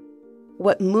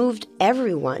 What moved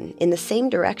everyone in the same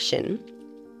direction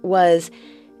was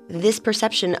this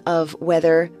perception of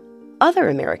whether other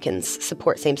Americans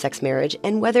support same-sex marriage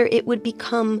and whether it would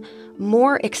become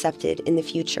more accepted in the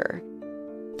future.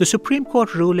 The Supreme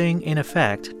Court ruling, in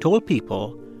effect, told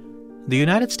people the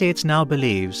United States now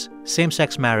believes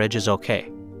same-sex marriage is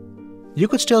okay. You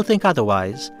could still think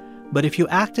otherwise, but if you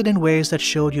acted in ways that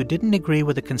showed you didn't agree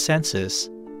with the consensus,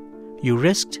 you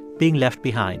risked being left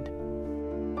behind.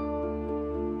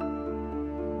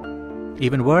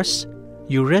 Even worse,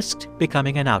 you risked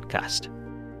becoming an outcast.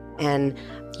 And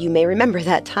you may remember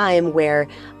that time where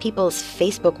people's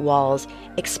Facebook walls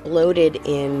exploded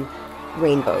in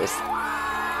rainbows.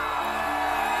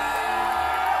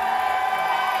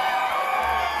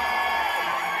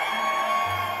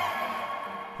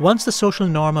 Once the social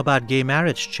norm about gay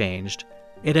marriage changed,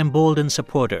 it emboldened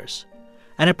supporters,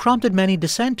 and it prompted many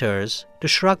dissenters to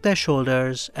shrug their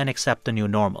shoulders and accept the new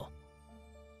normal.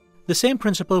 The same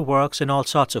principle works in all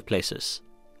sorts of places.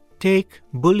 Take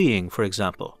bullying, for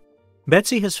example.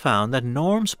 Betsy has found that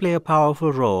norms play a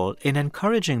powerful role in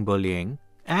encouraging bullying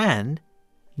and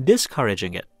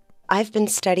discouraging it. I've been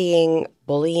studying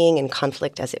bullying and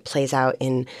conflict as it plays out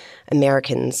in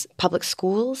Americans' public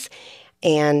schools,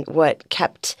 and what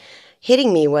kept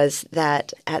hitting me was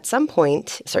that at some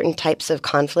point, certain types of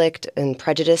conflict and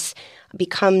prejudice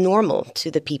become normal to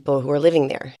the people who are living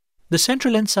there. The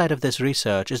central insight of this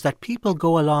research is that people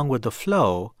go along with the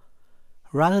flow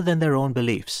rather than their own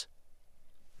beliefs.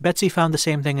 Betsy found the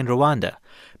same thing in Rwanda.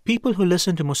 People who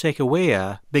listened to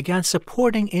Musekeweya began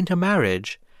supporting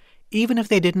intermarriage, even if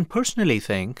they didn't personally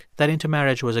think that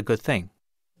intermarriage was a good thing.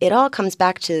 It all comes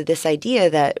back to this idea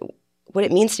that what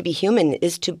it means to be human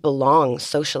is to belong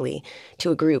socially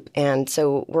to a group, and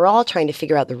so we're all trying to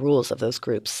figure out the rules of those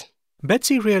groups.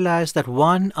 Betsy realized that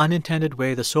one unintended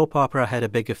way the soap opera had a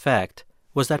big effect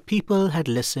was that people had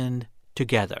listened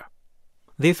together.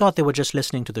 They thought they were just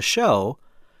listening to the show,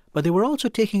 but they were also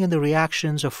taking in the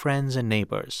reactions of friends and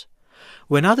neighbors.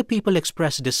 When other people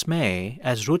expressed dismay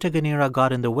as Rutaganira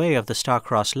got in the way of the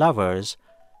star-crossed lovers,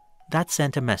 that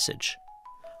sent a message.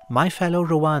 My fellow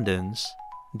Rwandans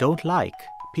don't like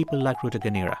people like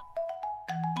Rutaganira.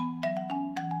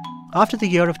 After the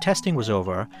year of testing was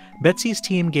over, Betsy's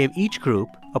team gave each group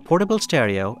a portable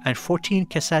stereo and 14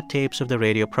 cassette tapes of the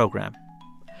radio program.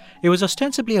 It was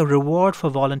ostensibly a reward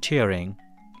for volunteering,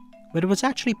 but it was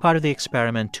actually part of the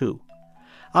experiment too.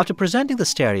 After presenting the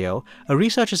stereo, a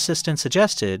research assistant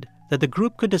suggested that the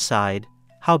group could decide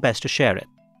how best to share it.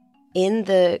 In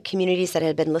the communities that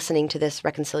had been listening to this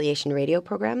reconciliation radio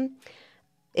program,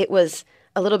 it was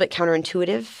a little bit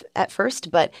counterintuitive at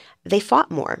first, but they fought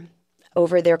more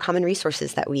over their common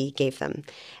resources that we gave them.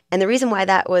 And the reason why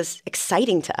that was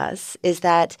exciting to us is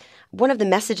that one of the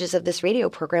messages of this radio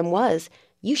program was,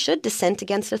 you should dissent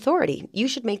against authority. You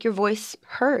should make your voice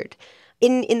heard.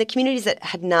 In the communities that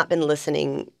had not been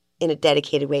listening in a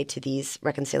dedicated way to these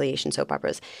reconciliation soap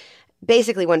operas,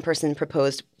 basically one person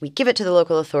proposed, we give it to the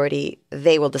local authority,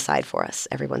 they will decide for us.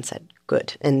 Everyone said,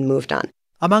 good, and moved on.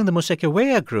 Among the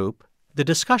Musekeweya group, the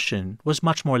discussion was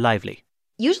much more lively.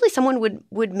 Usually someone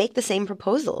would make the same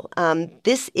proposal.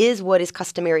 This is what is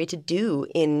customary to do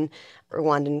in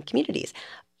Rwandan communities.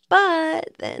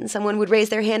 But then someone would raise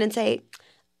their hand and say,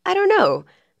 I don't know.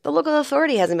 The local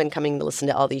authority hasn't been coming to listen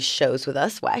to all these shows with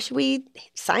us. Why should we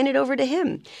sign it over to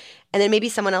him? And then maybe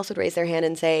someone else would raise their hand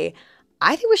and say,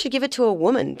 I think we should give it to a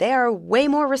woman. They are way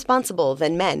more responsible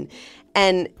than men.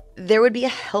 And there would be a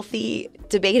healthy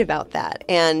debate about that.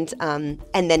 And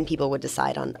then people would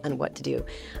decide on what to do.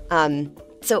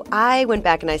 So I went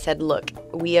back and I said, look,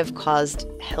 we have caused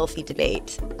healthy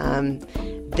debate.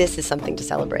 This is something to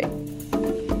celebrate.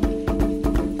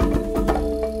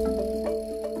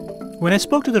 When I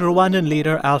spoke to the Rwandan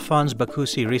leader Alphonse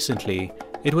Bakusi recently,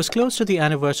 it was close to the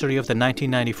anniversary of the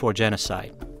 1994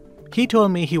 genocide. He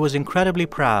told me he was incredibly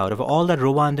proud of all that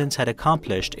Rwandans had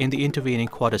accomplished in the intervening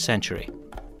quarter century.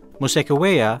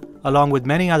 Musekeweya, along with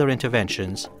many other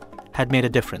interventions, had made a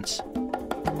difference.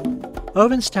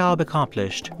 Irvin Staub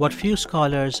accomplished what few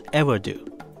scholars ever do.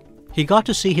 He got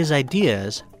to see his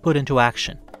ideas put into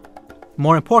action.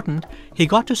 More important, he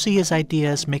got to see his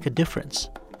ideas make a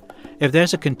difference. If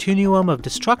there's a continuum of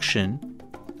destruction,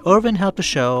 Irvin helped to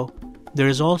show there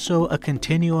is also a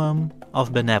continuum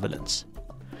of benevolence.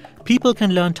 People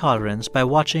can learn tolerance by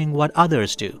watching what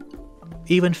others do,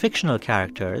 even fictional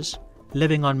characters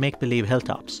living on make-believe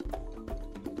hilltops.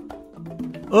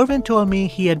 Irvin told me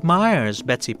he admires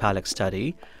Betsy Paluck's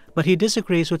study, but he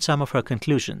disagrees with some of her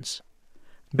conclusions.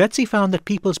 Betsy found that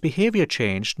people's behavior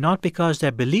changed not because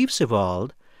their beliefs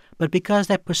evolved, but because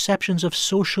their perceptions of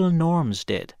social norms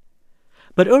did.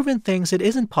 But Irvin thinks it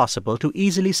isn't possible to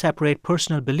easily separate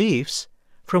personal beliefs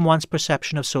from one's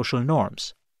perception of social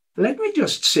norms. Let me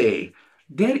just say,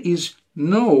 there is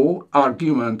no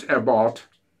argument about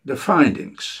the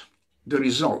findings, the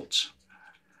results.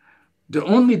 The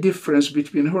only difference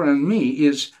between her and me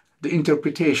is the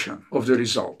interpretation of the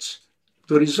results.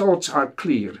 The results are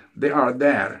clear, they are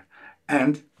there,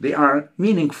 and they are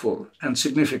meaningful and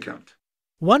significant.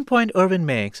 One point Irvin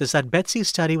makes is that Betsy's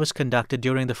study was conducted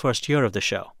during the first year of the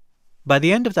show. By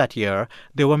the end of that year,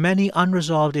 there were many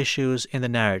unresolved issues in the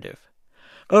narrative.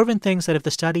 Irvin thinks that if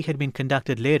the study had been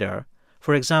conducted later,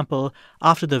 for example,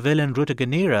 after the villain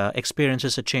Rutaganira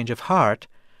experiences a change of heart,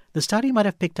 the study might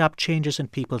have picked up changes in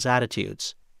people's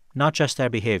attitudes, not just their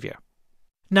behavior.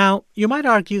 Now, you might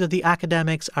argue that the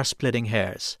academics are splitting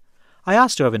hairs. I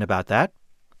asked Irvin about that.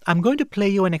 I'm going to play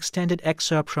you an extended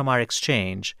excerpt from our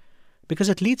exchange because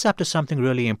it leads up to something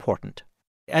really important.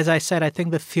 As I said, I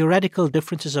think the theoretical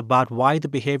differences about why the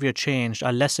behavior changed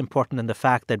are less important than the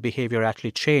fact that behavior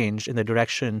actually changed in the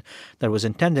direction that was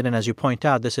intended. And as you point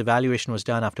out, this evaluation was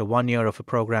done after 1 year of a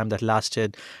program that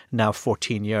lasted now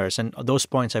 14 years. And those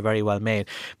points are very well made.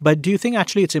 But do you think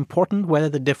actually it's important whether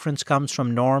the difference comes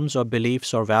from norms or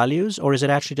beliefs or values? Or is it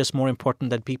actually just more important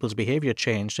that people's behavior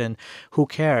changed and who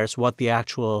cares what the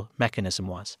actual mechanism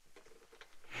was?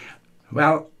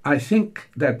 Well, I think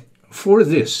that for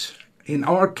this, in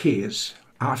our case,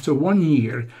 after 1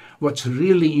 year, what's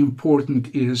really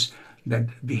important is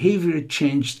that behavior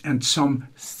changed and some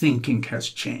thinking has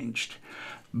changed.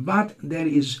 But there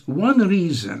is one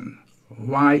reason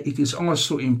why it is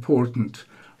also important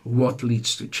what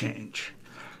leads to change.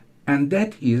 And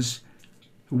that is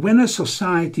when a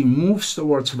society moves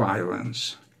towards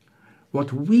violence,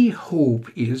 what we hope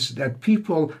is that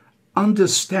people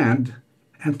understand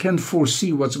and can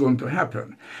foresee what's going to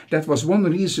happen. That was one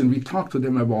reason we talked to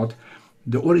them about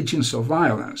the origins of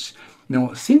violence.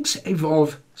 Now, things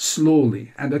evolve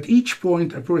slowly, and at each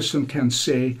point a person can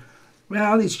say,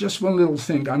 well, it's just one little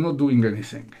thing, I'm not doing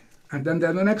anything. And then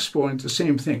at the next point, the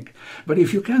same thing. But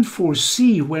if you can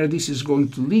foresee where this is going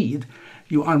to lead,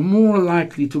 you are more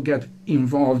likely to get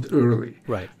involved early.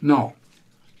 Right. Now,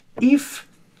 if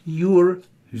your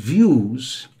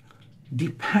views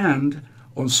depend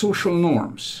on social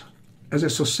norms, as a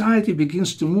society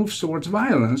begins to move towards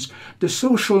violence, the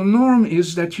social norm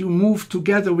is that you move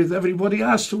together with everybody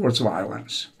else towards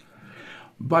violence.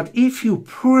 But if you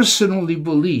personally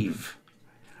believe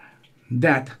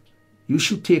that you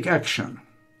should take action,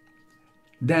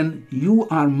 then you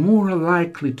are more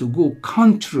likely to go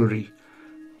contrary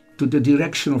to the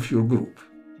direction of your group.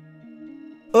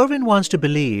 Irvin wants to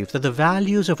believe that the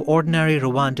values of ordinary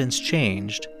Rwandans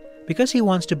changed because he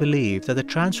wants to believe that the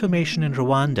transformation in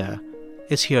Rwanda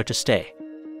is here to stay.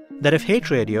 That if hate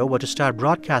radio were to start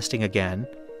broadcasting again,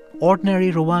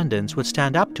 ordinary Rwandans would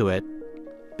stand up to it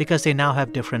because they now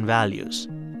have different values.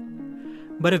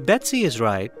 But if Betsy is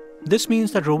right, this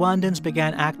means that Rwandans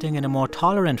began acting in a more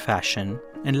tolerant fashion,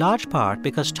 in large part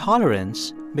because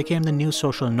tolerance became the new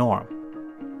social norm.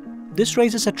 This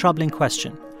raises a troubling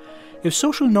question. If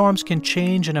social norms can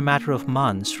change in a matter of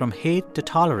months from hate to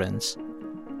tolerance,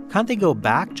 can't they go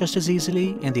back just as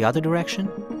easily in the other direction?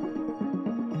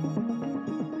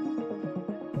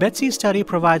 Betsy's study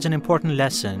provides an important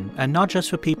lesson, and not just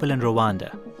for people in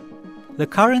Rwanda. The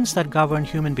currents that govern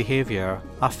human behavior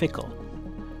are fickle.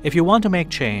 If you want to make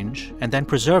change and then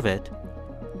preserve it,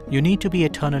 you need to be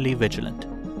eternally vigilant.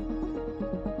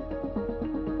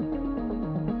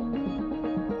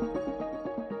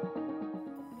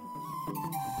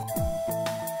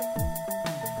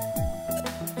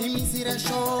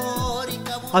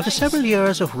 After several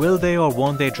years of will they or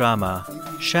won't they drama,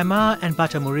 Shema and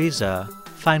Batamuriza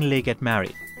finally get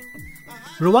married.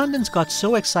 Rwandans got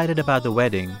so excited about the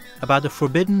wedding, about the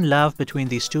forbidden love between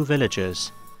these two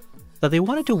villages, that they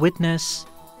wanted to witness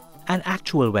an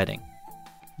actual wedding.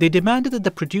 They demanded that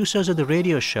the producers of the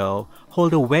radio show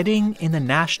hold a wedding in the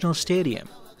national stadium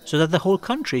so that the whole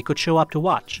country could show up to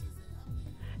watch.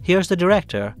 Here's the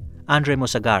director, Andre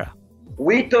Musagara.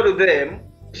 We told them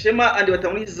Shema and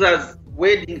Batamuriza's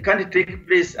wedding can't take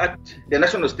place at the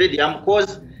national stadium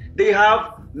because they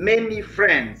have many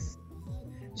friends.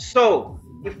 So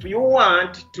if you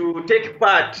want to take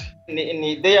part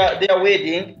in their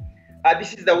wedding,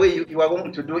 this is the way you are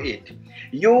going to do it.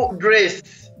 You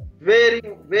dress very,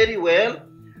 very well,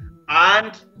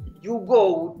 and you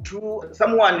go to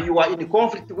someone you are in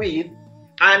conflict with,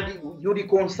 and you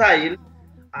reconcile,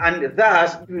 and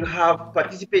thus you will have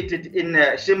participated in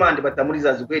Shema and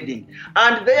Batamuriza's wedding.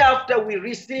 And thereafter, we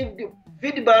received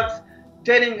feedbacks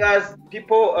telling us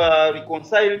people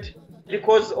reconciled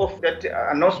because of that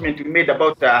announcement we made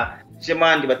about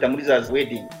Shema and Batamuriza's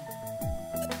wedding.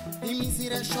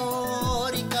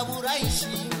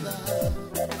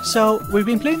 So, we've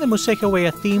been playing the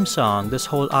Musekeweya theme song this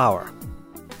whole hour.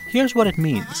 Here's what it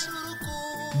means.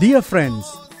 Dear friends,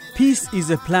 peace is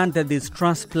a plant that is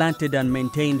transplanted and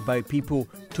maintained by people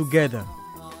together.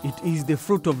 It is the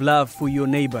fruit of love for your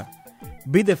neighbor.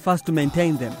 Be the first to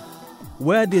maintain them.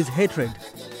 Where there is hatred,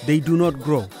 they do not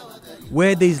grow.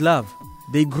 Where there is love,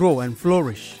 they grow and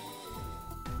flourish.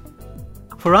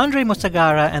 For Andre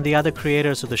Musagara and the other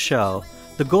creators of the show,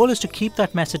 the goal is to keep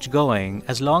that message going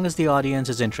as long as the audience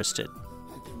is interested.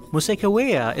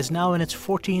 Musekeweya is now in its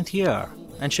 14th year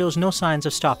and shows no signs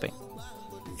of stopping.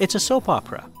 It's a soap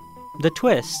opera. The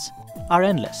twists are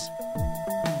endless.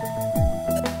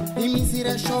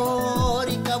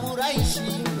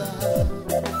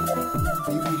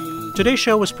 Today's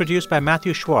show was produced by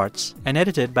Matthew Schwartz and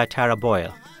edited by Tara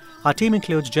Boyle. Our team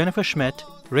includes Jennifer Schmidt,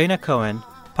 Raina Cohen,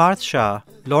 Parth Shah,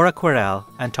 Laura Quirrell,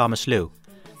 and Thomas Liu.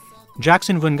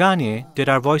 Jackson Vungani did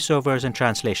our voiceovers and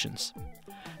translations.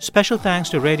 Special thanks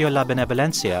to Radio La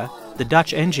Benevolencia, the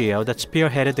Dutch NGO that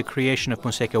spearheaded the creation of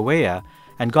Musekeweya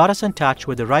and got us in touch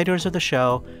with the writers of the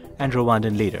show and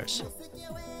Rwandan leaders.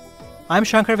 I'm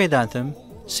Shankar Vedantam.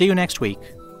 See you next week.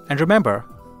 And remember,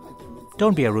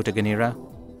 don't be a Rutaganira.